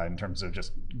well in terms of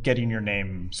just getting your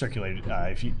name circulated.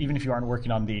 Even if you aren't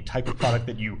working on the type of product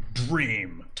that you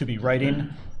dream to be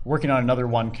writing, working on another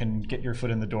one can get your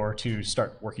foot in the door to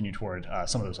start working you toward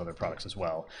some of those other products as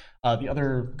well. The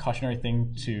other cautionary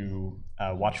thing to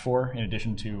watch for, in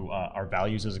addition to our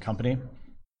values as a company,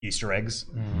 Easter eggs.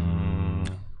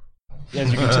 As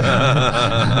you can tell.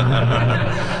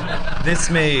 This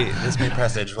may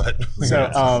presage what.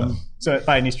 So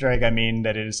by an Easter egg, I mean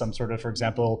that it is some sort of, for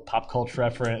example, pop culture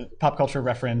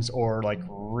reference, or like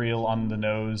real on the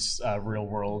nose, real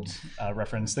world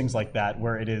reference, things like that,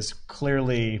 where it is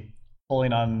clearly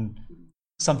pulling on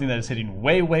something that is hitting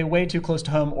way, way, way too close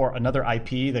to home, or another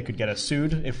IP that could get us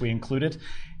sued if we include it.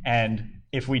 And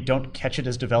If we don't catch it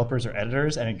as developers or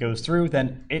editors and it goes through,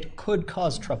 then it could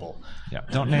cause trouble. Yeah,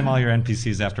 don't name all your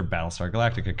NPCs after Battlestar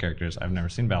Galactica characters. I've never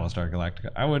seen Battlestar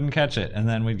Galactica. I wouldn't catch it, and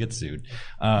then we'd get sued.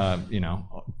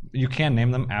 You can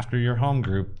name them after your home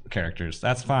group characters.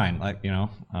 That's fine. Like,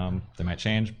 they might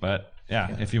change, but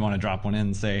yeah, if you want to drop one in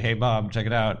and say, "Hey, Bob, check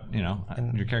it out,"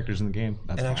 your character's in the game.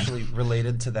 That's and fine. actually,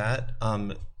 related to that,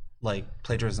 like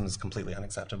plagiarism is completely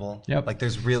unacceptable. Yep. Like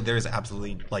there's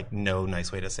absolutely like no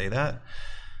nice way to say that.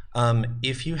 Even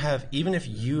if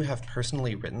you have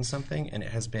personally written something and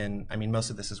it has been, I mean, most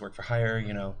of this is work for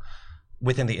hire,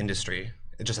 within the industry,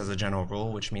 just as a general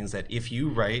rule, which means that if you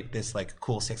write this like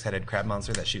cool 6-headed crab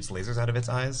monster that shoots lasers out of its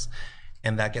eyes,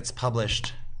 and that gets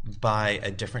published by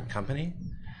a different company,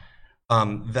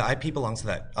 the IP belongs to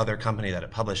that other company that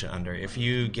it published it under. If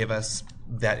you give us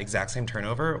that exact same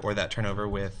turnover, or that turnover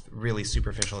with really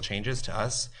superficial changes to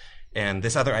us, and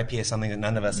this other IP is something that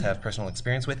none of us have personal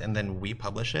experience with, and then we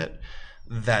publish it,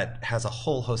 that has a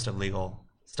whole host of legal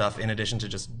stuff in addition to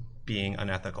just being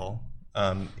unethical.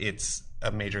 It's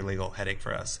a major legal headache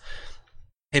for us.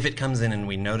 If it comes in and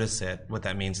we notice it, what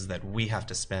that means is that we have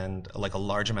to spend like a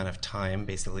large amount of time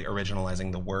basically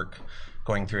originalizing the work,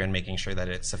 going through and making sure that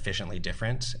it's sufficiently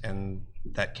different, and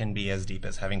that can be as deep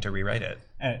as having to rewrite it.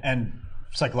 And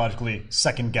psychologically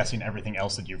second guessing everything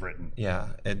else that you've written. Yeah,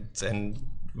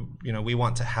 we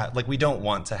want to have, like, we don't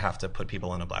want to have to put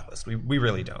people on a blacklist. We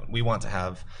really don't. We want to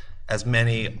have as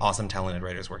many awesome, talented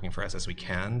writers working for us as we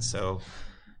can. So,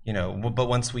 but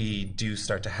once we do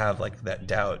start to have like that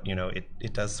doubt,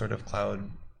 it does sort of cloud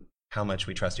how much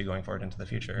we trust you going forward into the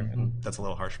future. Mm-hmm. And that's a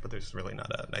little harsh, but there's really not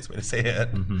a nice way to say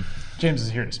it. Mm-hmm. James is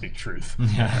here to speak truth.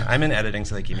 Yeah. I'm in editing,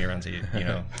 so they keep me around to,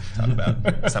 talk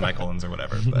about semicolons or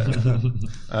whatever.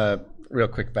 But real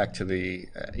quick, back to the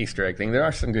Easter egg thing. There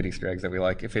are some good Easter eggs that we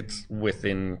like if it's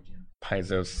within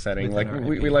Paizo's setting. Within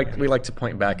we like to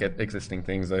point back at existing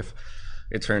things. If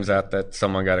it turns out that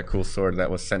someone got a cool sword that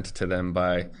was sent to them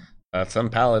by some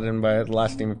paladin by the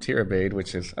last name of Tirabade,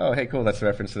 which is, oh, hey, cool, that's a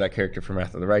reference to that character from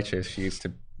Wrath of the Righteous. She used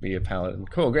to be a paladin.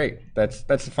 Cool, great. That's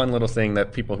a fun little thing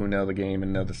that people who know the game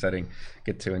and know the setting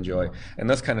get to enjoy. And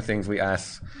those kind of things we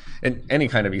ask in any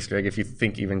kind of Easter egg, if you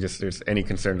think even just there's any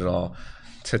concern at all,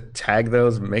 to tag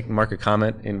those, mark a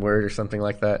comment in Word or something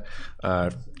like that.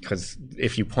 Because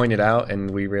if you point it out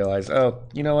and we realize, oh,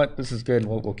 you know what, this is good,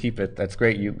 we'll keep it. That's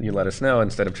great. You let us know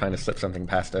instead of trying to slip something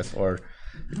past us, or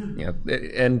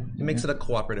and it makes it a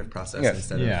cooperative process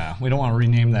instead of we don't want to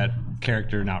rename that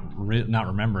character not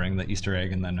remembering the Easter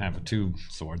egg and then have two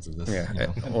swords of this.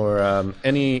 Or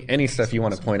any stuff you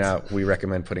want to point out, we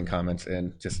recommend putting comments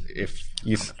in. Just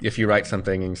if you write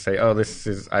something and say, oh,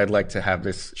 I'd like to have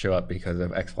this show up because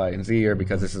of X, Y, and Z, or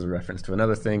because this is a reference to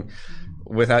another thing,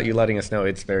 without you letting us know,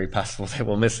 it's very possible that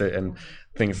we'll miss it and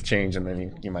things change, and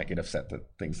then you might get upset that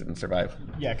things didn't survive.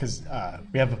 Yeah, because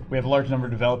we have a large number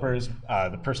of developers.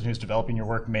 The person who's developing your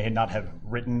work may not have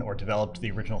written or developed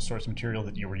the original source material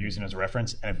that you were using as a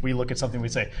reference. And if we look at something, we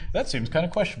say, that seems kind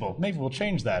of questionable. Maybe we'll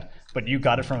change that. But you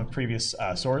got it from a previous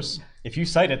source. If you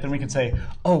cite it, then we can say,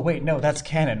 oh, wait, no, that's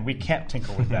canon. We can't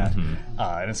tinker with that.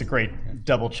 And it's a great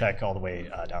double check all the way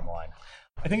down the line.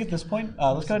 I think at this point,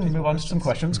 let's go ahead and move on to some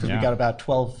questions, because we got about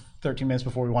 12, 13 minutes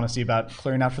before we want to see about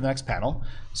clearing out for the next panel.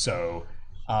 So,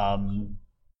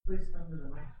 Please come to the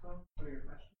microphone for your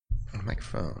question.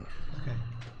 Microphone. Okay.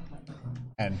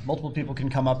 And multiple people can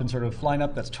come up and sort of line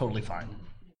up. That's totally fine.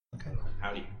 Okay.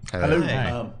 Howdy. Hello.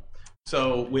 Hi.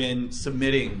 So when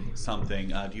submitting something,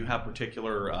 do you have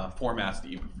particular formats that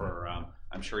you prefer?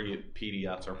 I'm sure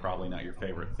PDFs are probably not your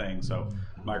favorite thing. So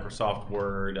Microsoft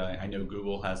Word, I know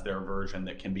Google has their version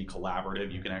that can be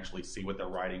collaborative. You can actually see what they're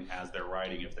writing as they're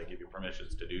writing if they give you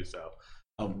permissions to do so.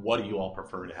 What do you all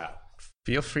prefer to have?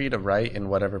 Feel free to write in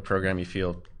whatever program you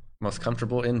feel most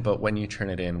comfortable in, but when you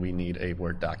turn it in, we need a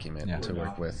Word document to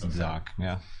work with. Doc,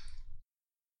 yeah.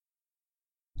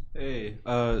 Hey,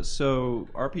 so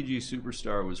RPG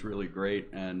Superstar was really great,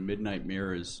 and Midnight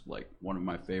Mirror is like one of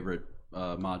my favorite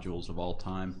modules of all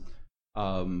time.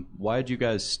 Why did you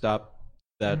guys stop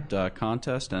that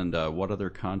contest, and what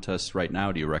other contests right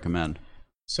now do you recommend?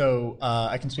 So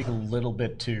I can speak a little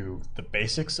bit to the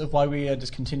basics of why we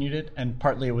discontinued it, and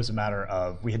partly it was a matter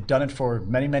of we had done it for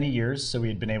many, many years, so we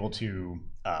had been able to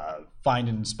find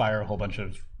and inspire a whole bunch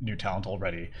of new talent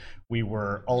already. We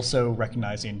were also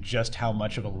recognizing just how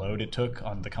much of a load it took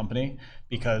on the company,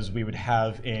 because we would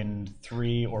have in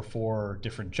 3 or 4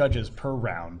 different judges per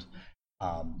round,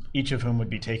 each of whom would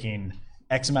be taking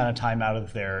X amount of time out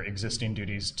of their existing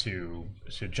duties to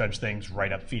judge things,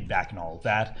 write up feedback and all of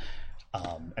that.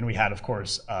 And we had, of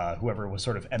course, whoever was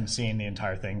sort of emceeing the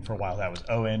entire thing. For a while that was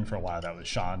Owen, for a while that was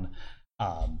Sean.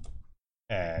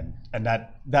 and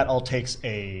that all takes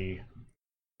a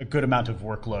good amount of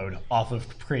workload off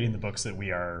of creating the books that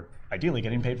we are ideally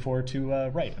getting paid for to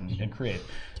write and create.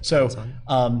 So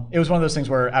it was one of those things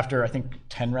where after I think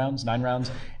 9 rounds,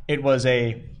 it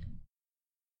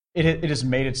has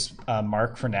made its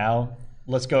mark for now.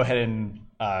 Let's go ahead and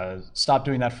stop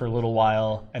doing that for a little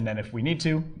while, and then if we need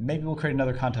to, maybe we'll create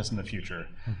another contest in the future.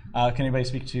 Can anybody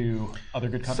speak to other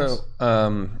good contests?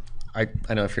 So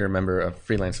I know if you're a member of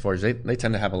Freelance Forge, they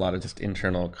tend to have a lot of just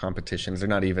internal competitions. They're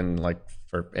not even like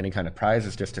for any kind of prize.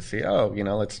 It's just to see,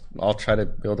 let's all try to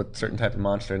build a certain type of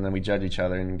monster, and then we judge each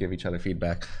other and give each other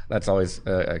feedback. That's always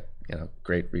a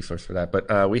great resource for that.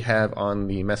 But we have on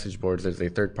the message boards, there's a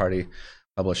third-party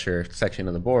publisher section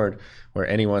of the board where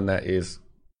anyone that is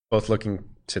both looking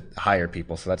to hire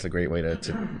people, so that's a great way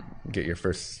to get your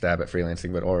first stab at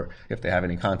freelancing, or if they have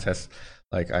any contests,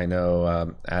 like I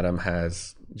know Adam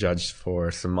has judged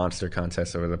for some monster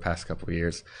contests over the past couple of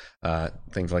years,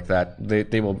 things like that.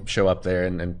 They will show up there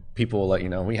and people will let you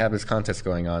know, we have this contest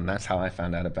going on. That's how I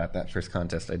found out about that first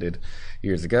contest I did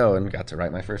years ago and got to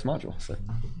write my first module. So.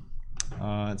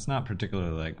 It's not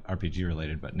particularly like RPG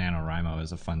related, but NaNoWriMo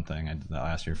is a fun thing. I did that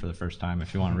last year for the first time.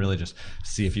 If you want to really just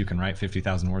see if you can write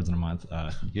 50,000 words in a month,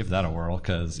 give that a whirl,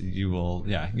 because you'll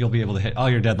be able to hit all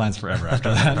your deadlines forever after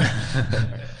that.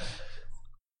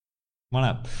 Come on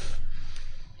up.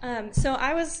 So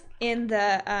I was in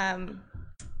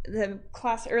the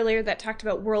class earlier that talked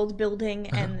about world building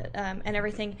and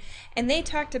everything, and they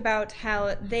talked about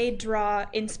how they draw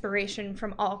inspiration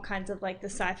from all kinds of like the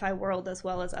sci-fi world as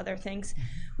well as other things.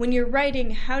 When you're writing,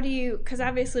 how do you, because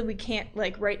obviously we can't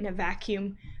like write in a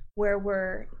vacuum where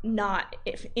we're not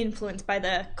influenced by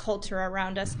the culture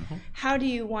around us. How do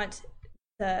you want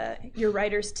your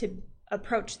writers to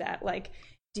approach that? Like,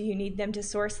 do you need them to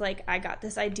source, like, I got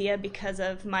this idea because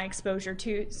of my exposure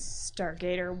to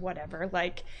Stargate or whatever,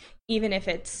 like, even if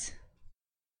it's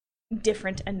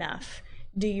different enough,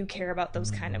 do you care about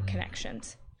those kind of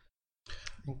connections?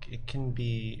 I think it can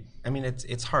be, I mean,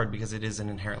 it's hard because it is an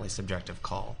inherently subjective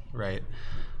call, right?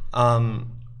 I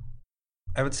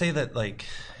would say that, like,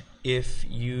 if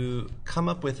you come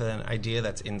up with an idea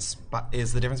that's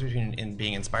is the difference between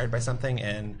being inspired by something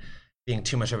and being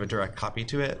too much of a direct copy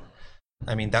to it.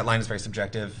 I mean, that line is very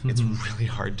subjective. It's really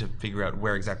hard to figure out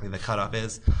where exactly the cutoff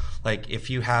is. Like,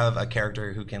 if you have a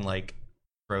character who can, like,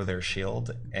 throw their shield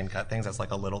and cut things, that's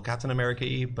like a little Captain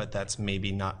America-y, but that's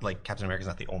maybe not, like, Captain America's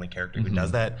not the only character who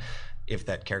does that. If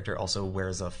that character also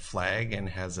wears a flag and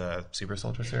has a super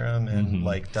soldier serum and,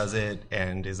 like, does it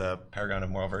and is a paragon of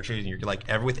moral virtue, and you're, like,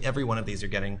 with every one of these, you're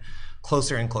getting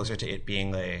closer and closer to it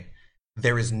being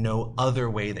there is no other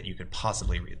way that you could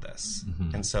possibly read this.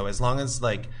 And so as long as,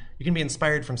 like, you can be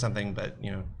inspired from something, but,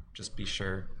 just be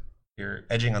sure you're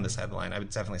edging on the side of the line. I would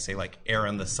definitely say, like, err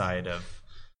on the side of,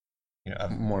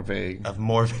 of more vague type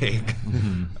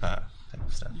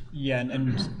of stuff. Yeah,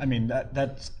 and I mean,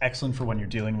 that's excellent for when you're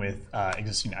dealing with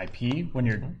existing IP. When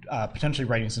you're potentially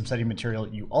writing some study material,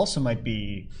 you also might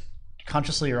be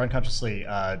consciously or unconsciously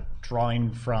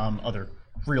drawing from other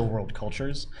real world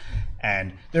cultures,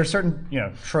 and there are certain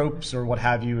tropes or what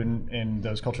have you in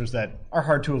those cultures that are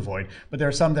hard to avoid, but there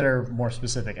are some that are more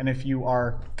specific, and if you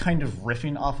are kind of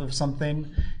riffing off of something,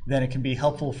 then it can be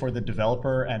helpful for the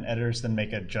developer and editors then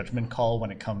make a judgment call when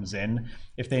it comes in.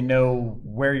 If they know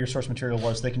where your source material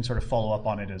was, they can sort of follow up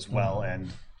on it as well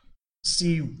and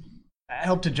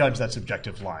help to judge that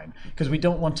subjective line, because we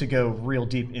don't want to go real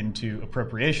deep into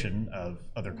appropriation of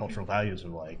other cultural values or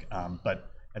like, but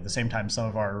at the same time, some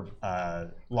of our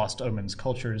Lost Omens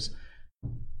cultures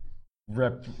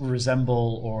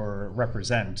resemble or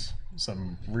represent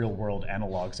some real-world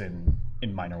analogs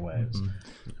in minor ways.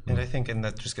 And I think, and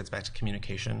that just gets back to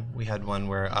communication. We had one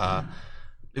where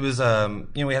it was,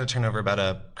 we had a turnover about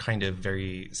a kind of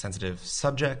very sensitive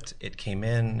subject. It came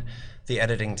in. The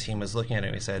editing team was looking at it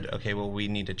and we said, okay, well, we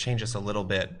need to change this a little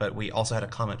bit. But we also had a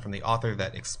comment from the author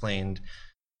that explained,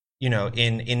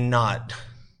 in not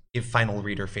if final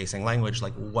reader facing language,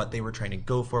 like what they were trying to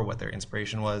go for, what their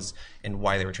inspiration was, and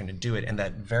why they were trying to do it. And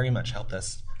that very much helped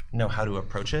us know how to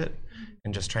approach it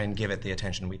and just try and give it the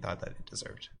attention we thought that it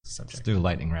deserved. Let's do a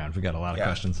lightning round. We got a lot of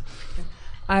questions.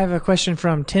 I have a question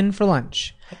from Tin for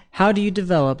Lunch. How do you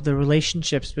develop the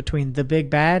relationships between the big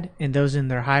bad and those in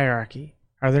their hierarchy?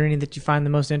 Are there any that you find the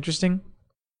most interesting?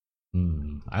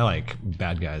 I like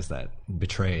bad guys that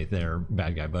betray their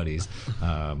bad guy buddies.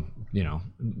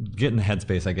 Get in the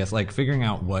headspace, I guess. Like, figuring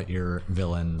out what your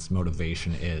villain's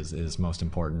motivation is most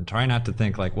important. Try not to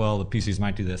think like, well, the PCs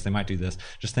might do this, they might do this.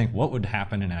 Just think, what would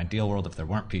happen in an ideal world if there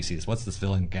weren't PCs? What's this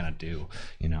villain gonna do?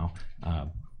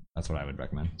 That's what I would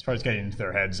recommend. As far as getting into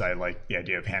their heads, I like the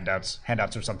idea of handouts.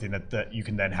 Handouts are something that you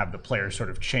can then have the players sort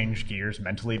of change gears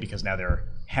mentally, because now they're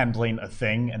handling a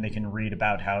thing and they can read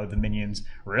about how the minions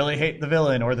really hate the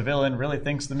villain, or the villain really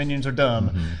thinks the minions are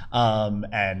dumb.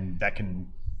 And that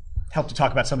can help to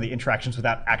talk about some of the interactions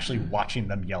without actually watching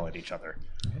them yell at each other.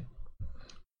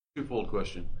 Twofold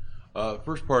question.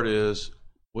 First part is,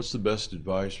 what's the best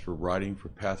advice for writing for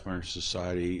Pathfinder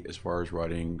Society as far as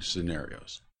writing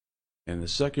scenarios? And the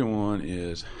second one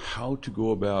is how to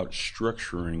go about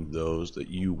structuring those that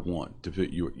you want to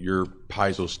fit your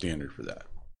Paizo standard for that.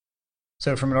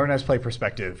 So from an organized play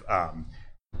perspective,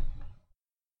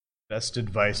 best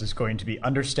advice is going to be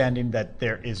understanding that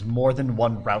there is more than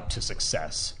one route to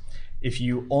success. If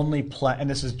you only plan, and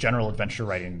this is general adventure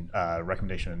writing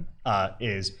recommendation,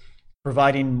 is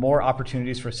providing more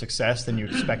opportunities for success than you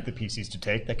expect the PCs to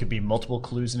take. That could be multiple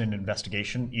clues in an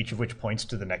investigation, each of which points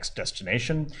to the next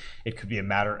destination. It could be a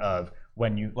matter of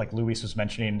when you, like Luis was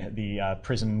mentioning, the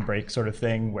prison break sort of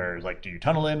thing, where like, do you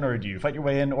tunnel in, or do you fight your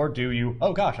way in, or do you,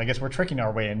 oh gosh, I guess we're tricking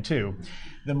our way in too.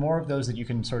 The more of those that you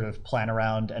can sort of plan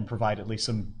around and provide at least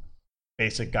some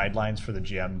basic guidelines for the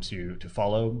GM to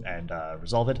follow and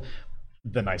resolve it,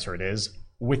 the nicer it is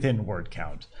within word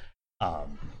count.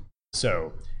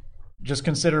 So just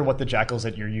consider what the jackals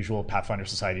at your usual Pathfinder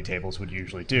Society tables would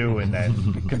usually do, and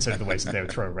then consider the ways that they would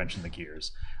throw a wrench in the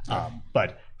gears.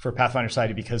 But for Pathfinder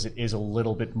Society, because it is a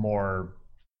little bit more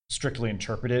strictly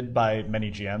interpreted by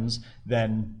many GMs,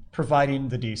 then providing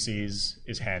the DCs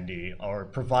is handy, or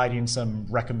providing some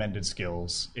recommended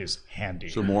skills is handy.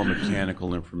 So more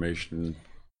mechanical information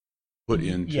put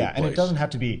into yeah, place. and it doesn't have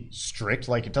to be strict.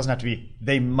 Like, it doesn't have to be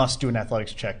they must do an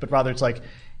athletics check, but rather it's like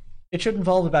it should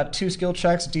involve about 2 skill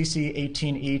checks, DC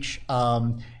 18 each,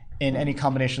 in any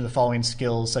combination of the following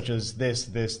skills, such as this,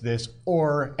 this, this,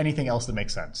 or anything else that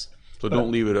makes sense. So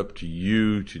don't leave it up to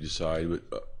you to decide,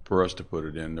 but for us to put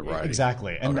it in the writing.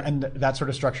 Exactly, and that sort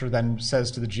of structure then says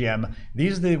to the GM,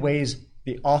 these are the ways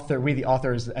the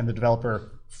authors and the developer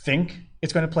think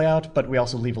it's going to play out, but we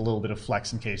also leave a little bit of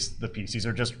flex in case the PCs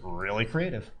are just really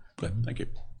creative. Okay, thank you.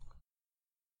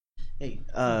 Hey,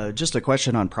 just a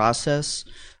question on process.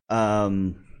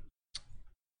 I've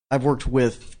worked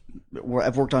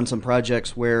on some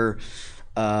projects where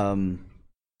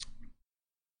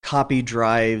copy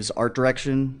drives art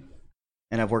direction,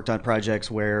 and I've worked on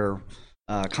projects where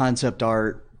concept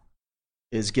art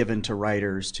is given to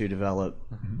writers to develop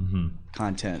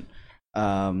content.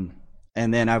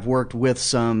 And then I've worked with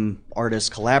some artists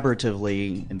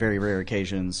collaboratively in very rare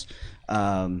occasions.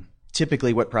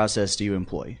 Typically, what process do you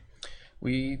employ?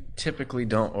 We typically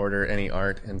don't order any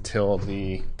art until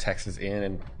the text is in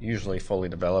and usually fully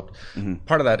developed.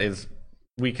 Part of that is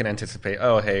we can anticipate,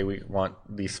 oh, hey, we want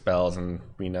these spells and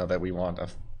we know that we want a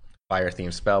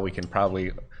fire-themed spell. We can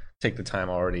probably take the time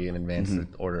already in advance to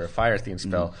order a fire-themed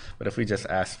spell. But if we just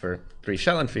ask for 3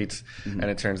 Shellan feats and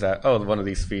it turns out, oh, one of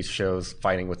these feats shows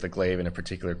fighting with the glaive in a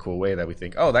particular cool way that we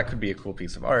think, oh, that could be a cool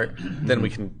piece of art, then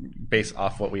we can base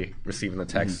off what we receive in the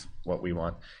text what we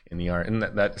want in the art. And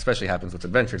that especially happens with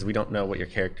adventures. We don't know what your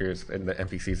characters and the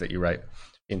NPCs that you write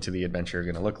into the adventure are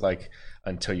going to look like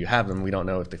until you have them. We don't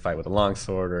know if they fight with a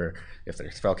longsword or if they're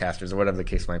spellcasters or whatever the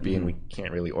case might be, and we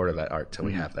can't really order that art till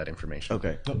we have that information.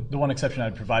 Okay. The one exception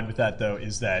I'd provide with that, though,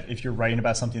 is that if you're writing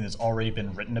about something that's already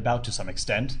been written about to some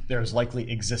extent, there's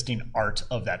likely existing art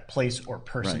of that place or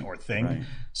person or thing. Right.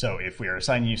 So if we are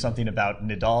assigning you something about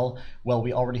Nidal, well,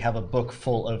 we already have a book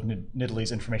full of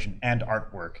Nidalee's information and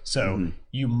artwork. So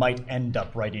you might end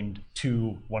up writing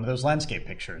to one of those landscape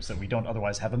pictures that we don't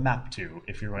otherwise have a map to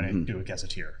if you're going to do a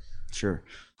gazetteer. Sure.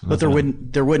 But there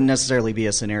wouldn't necessarily be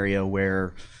a scenario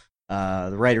where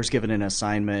the writer's given an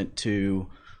assignment to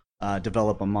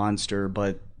develop a monster,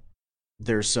 but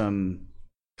there's some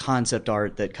concept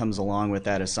art that comes along with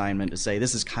that assignment to say,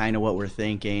 this is kind of what we're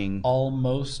thinking.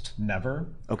 Almost never.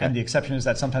 Okay. And the exception is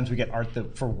that sometimes we get art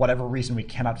that for whatever reason we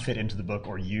cannot fit into the book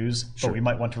or use, but we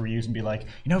might want to reuse and be like,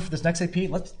 for this next AP,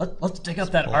 let's dig up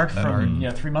that art from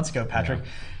 3 months ago, Patrick. Yeah.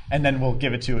 And then we'll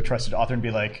give it to a trusted author and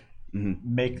be like,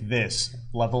 make this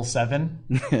level 7.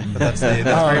 But that's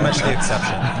very much the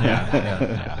exception.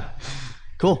 Yeah.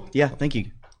 Cool. Yeah, thank you.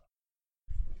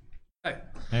 Hi.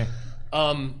 Hey.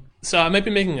 So I might be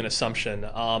making an assumption.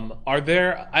 I'm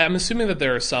assuming that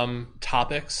there are some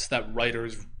topics that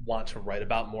writers want to write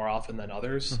about more often than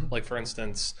others. Like, for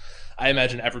instance, I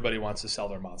imagine everybody wants to sell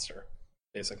their monster,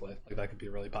 basically. Like, that could be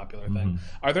a really popular thing.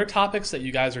 Are there topics that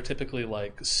you guys are typically,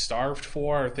 like, starved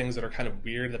for, or things that are kind of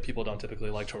weird that people don't typically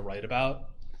like to write about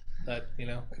that,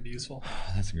 could be useful?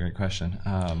 That's a great question.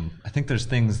 I think there's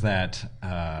things that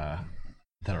are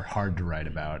hard to write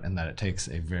about, and that it takes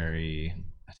a very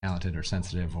talented or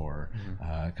sensitive or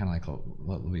kind of like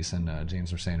what Luis and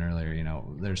James were saying earlier. You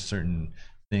know, there's certain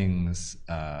things.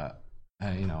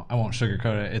 You know, I won't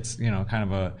sugarcoat it. It's, you know,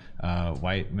 kind of a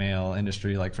white male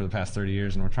industry like for the past 30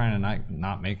 years, and we're trying to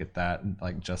not make it that,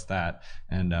 like just that.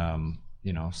 And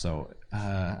you know, so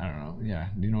I don't know. Yeah,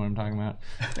 do you know what I'm talking about?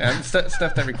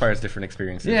 Stuff that requires different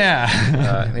experiences.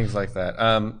 Yeah, things like that.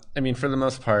 I mean, for the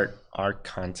most part, our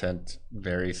content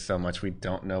varies so much. We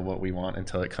don't know what we want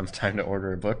until it comes time to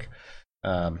order a book.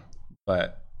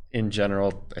 But in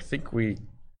general, I think we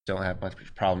don't have much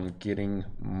problem getting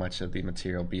much of the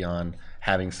material beyond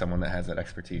having someone that has that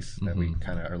expertise that we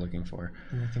kind of are looking for.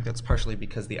 And I think that's partially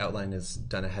because the outline is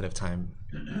done ahead of time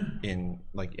in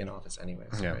office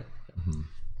anyways. Yeah. Right?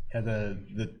 Yeah,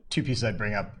 the two pieces I'd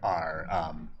bring up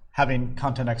are having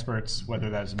content experts, whether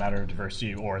that is a matter of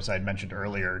diversity or, as I'd mentioned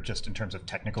earlier, just in terms of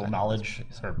technical knowledge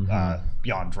or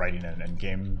beyond writing and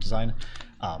game design.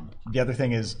 The other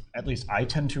thing is, at least I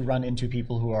tend to run into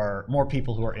more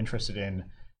people who are interested in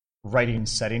writing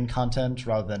setting content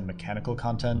rather than mechanical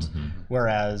content,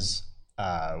 whereas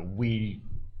we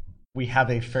have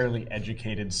a fairly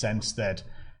educated sense that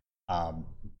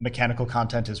mechanical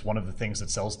content is one of the things that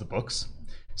sells the books.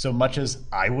 So much as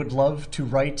I would love to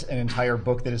write an entire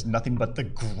book that is nothing but the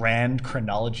grand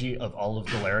chronology of all of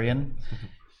Golarion,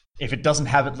 if it doesn't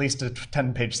have at least a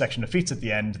 10-page section of feats at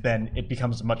the end, then it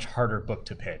becomes a much harder book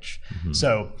to pitch.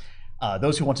 So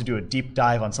those who want to do a deep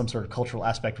dive on some sort of cultural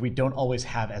aspect, we don't always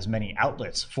have as many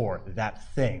outlets for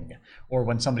that thing. Or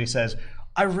when somebody says,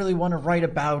 I really want to write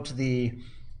about the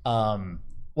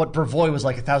what Brevoy was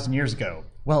like 1,000 years ago.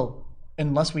 Well,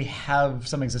 unless we have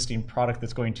some existing product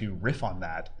that's going to riff on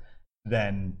that,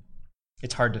 then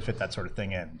it's hard to fit that sort of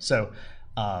thing in. So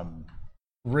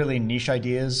really niche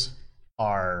ideas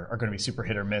are going to be super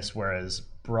hit or miss, whereas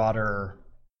broader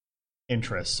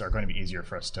interests are going to be easier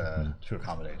for us to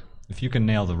accommodate. If you can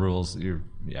nail the rules, you'll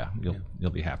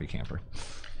be happy camper.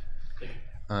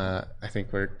 I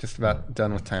think we're just about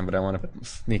done with time, but I want to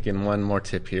sneak in one more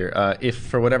tip here. If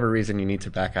for whatever reason you need to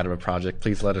back out of a project,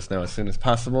 please let us know as soon as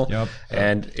possible. Yep.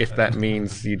 And if that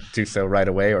means you do so right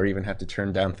away or even have to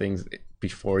turn down things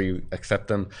before you accept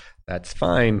them, that's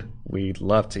fine. We'd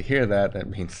love to hear that. That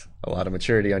means a lot of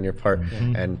maturity on your part.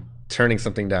 And turning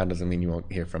something down doesn't mean you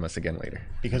won't hear from us again later.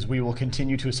 Because we will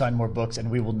continue to assign more books, and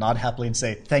we will not happily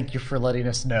say, thank you for letting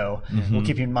us know. We'll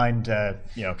keep you in mind a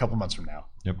couple months from now.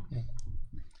 Yep.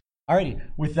 Alrighty,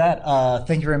 with that,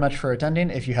 thank you very much for attending.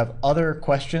 If you have other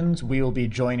questions, we will be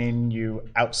joining you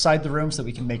outside the room so that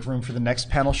we can make room for the next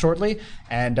panel shortly.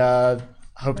 And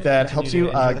hope that helps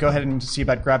you. Go ahead and see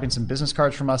about grabbing some business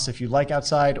cards from us if you like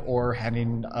outside, or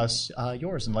handing us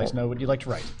yours and let us know what you'd like to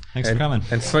write. Thanks for coming.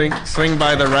 And swing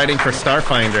by the Writing for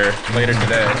Starfinder later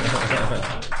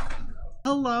today.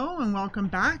 Hello and welcome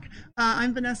back.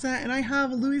 I'm Vanessa, and I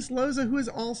have Luis Loza, who is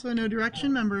also a No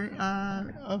Direction member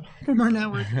from our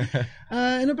network,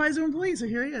 and a Paizo employee, so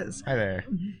here he is. Hi there.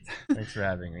 Thanks for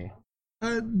having me.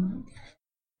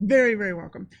 Very, very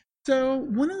welcome. So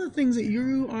one of the things that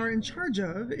you are in charge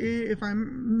of, if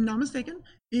I'm not mistaken,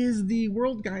 is the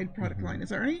World Guide product line. Is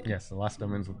that right? Yes, the Lost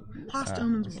Omens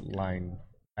line.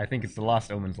 I think it's the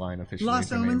Lost Omens line officially.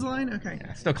 Lost Omens line? Okay.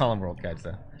 Yeah, still call them World Guides,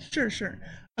 though. Sure.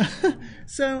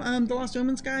 So the Lost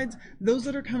Omens guides, those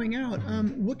that are coming out,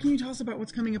 what can you tell us about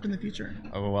what's coming up in the future?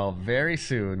 Oh, well, very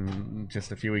soon,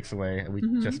 just a few weeks away, we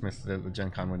just missed the Gen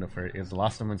Con window for it, is the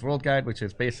Lost Omens World Guide, which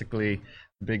is basically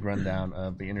a big rundown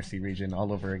of the Inner Sea region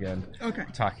all over again. Okay.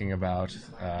 Talking about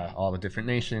all the different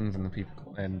nations and the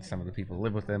people and some of the people who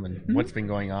live with them and what's been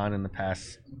going on in the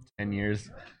past 10 years.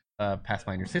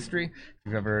 Pathfinder's history. If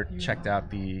you've ever checked out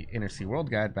the Inner Sea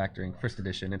World Guide back during first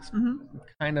edition, it's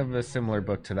kind of a similar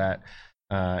book to that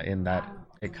in that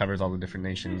it covers all the different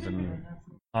nations and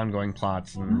ongoing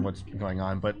plots and what's going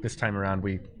on. But this time around,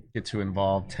 we get to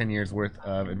involve 10 years worth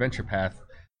of adventure path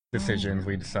decisions.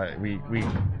 We decide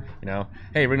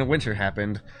hey, Ring of Winter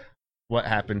happened. What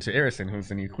happened to Irison, who's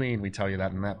the new queen? We tell you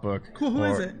that in that book. Cool. Who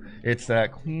is it? It's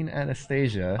Queen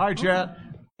Anastasia. Hi, chat.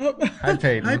 Hi,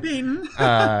 Peyton. Hi,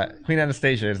 Peyton. Queen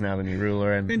Anastasia is now the new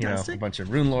ruler, and Fantastic. a bunch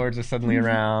of rune lords are suddenly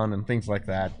around, and things like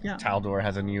that. Yeah. Taldor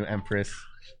has a new empress.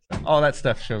 All that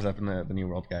stuff shows up in the New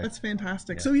World Guide. That's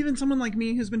fantastic. Yeah. So even someone like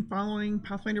me who's been following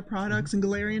Pathfinder products and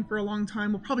Golarion for a long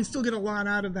time will probably still get a lot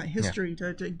out of that history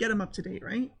to get them up to date,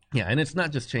 right? Yeah, and it's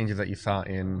not just changes that you saw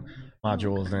in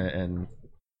modules and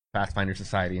Pathfinder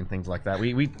Society and things like that.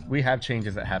 We have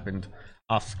changes that happened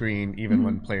off screen even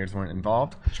when players weren't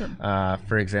involved. Sure.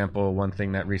 For example, one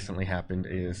thing that recently happened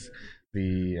is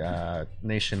the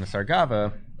nation of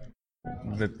Sargava.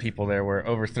 The people there were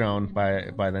overthrown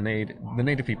by the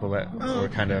native people that were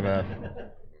kind of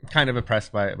kind of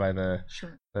oppressed by the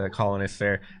Sure. the colonists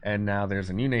there, and now there's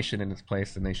a new nation in its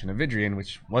place, the nation of Vidrian,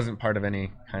 which wasn't part of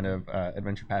any kind of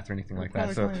adventure path or anything like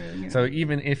that. So, yeah. so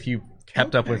even if you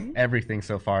kept up with Okay. everything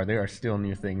so far, there are still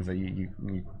new things that you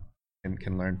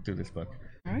can learn through this book.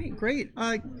 All right, great.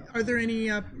 Are there any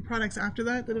products after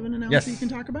that have been announced Yes. that you can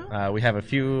talk about? We have a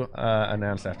few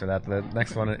announced after that. The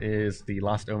next one is the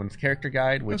Lost Omens character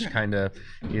guide, which Okay. kind of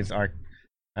is our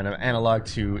kind of analog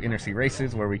to Inner Sea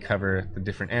Races, where we cover the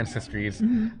different ancestries.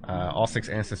 All 6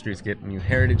 ancestries get new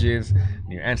heritages,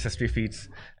 new ancestry feats,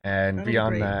 and That'll be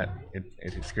beyond great. that,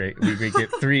 it's great. We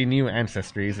get 3 new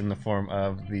ancestries in the form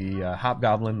of the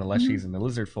Hobgoblin, the Leshies, and the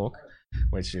Lizard Folk,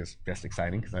 which is just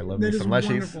exciting because I love me That is some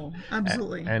Leshies. wonderful.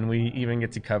 Absolutely. And we even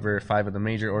get to cover 5 of the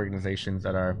major organizations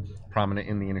that are prominent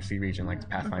in the Inner Sea region, like the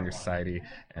Pathfinder Society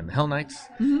and the Hell Knights.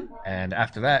 And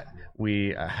after that,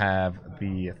 we have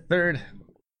the 3rd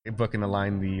book in the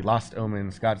line, the Lost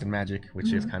Omens, Gods and Magic,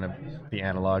 which is kind of the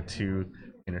analog to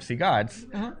Inner Sea Gods,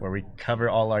 where we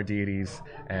cover all our deities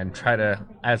and try to,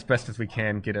 as best as we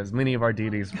can, get as many of our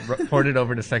deities ported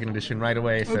over to 2nd edition right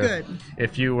away. So good.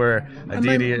 if you were a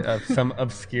deity of some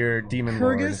obscure demon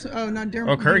Kurgus? lord... Oh, not Darren.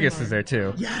 Oh, Kurgus is there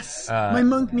too. Yes. My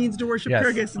monk needs to worship yes.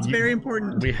 Kurgus. It's very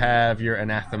important. We have your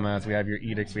anathemas, we have your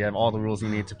edicts, we have all the rules you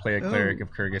need to play a cleric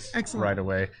of Kurgus excellent. right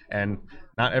away. And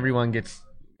not everyone gets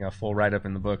a full write-up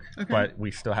in the book, but we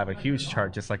still have a huge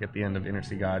chart, just like at the end of Inner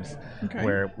Sea Gods,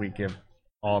 where we give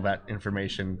all that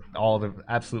information, all the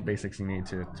absolute basics you need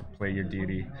to play your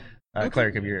deity,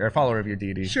 cleric of your, or follower of your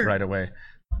deity right away.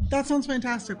 That sounds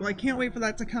fantastic. Well, I can't wait for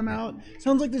that to come out.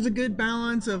 Sounds like there's a good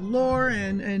balance of lore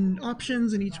and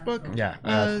options in each book. Yeah.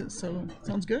 So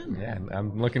sounds good. Yeah,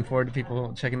 I'm looking forward to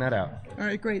people checking that out. All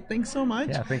right, great. Thanks so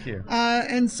much. Yeah, thank you.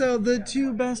 And so the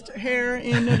 2 best hair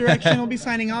in No Direction will be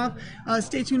signing off.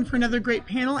 Stay tuned for another great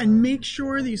panel, and make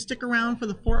sure that you stick around for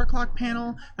the 4 o'clock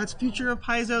panel. That's Future of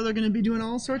Paizo. They're going to be doing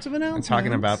all sorts of announcements. I'm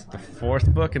talking about the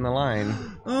 4th book in the line.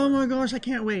 Oh my gosh, I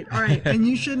can't wait. All right, and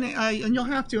you shouldn't, and you'll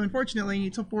have to, unfortunately,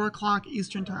 until 4 o'clock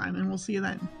Eastern Time, and we'll see you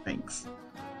then. Thanks.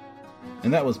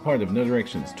 And that was part of No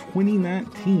Direction's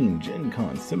 2019 Gen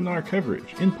Con seminar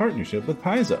coverage in partnership with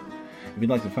Paizo. If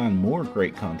you'd like to find more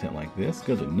great content like this,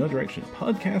 go to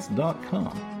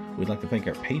nodirectionpodcast.com. We'd like to thank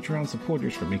our Patreon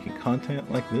supporters for making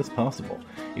content like this possible.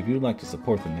 If you would like to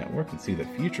support the network and see that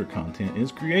future content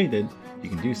is created, you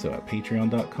can do so at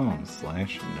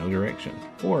patreon.com/nodirection,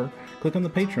 or click on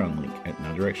the Patreon link at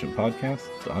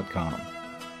nodirectionpodcast.com.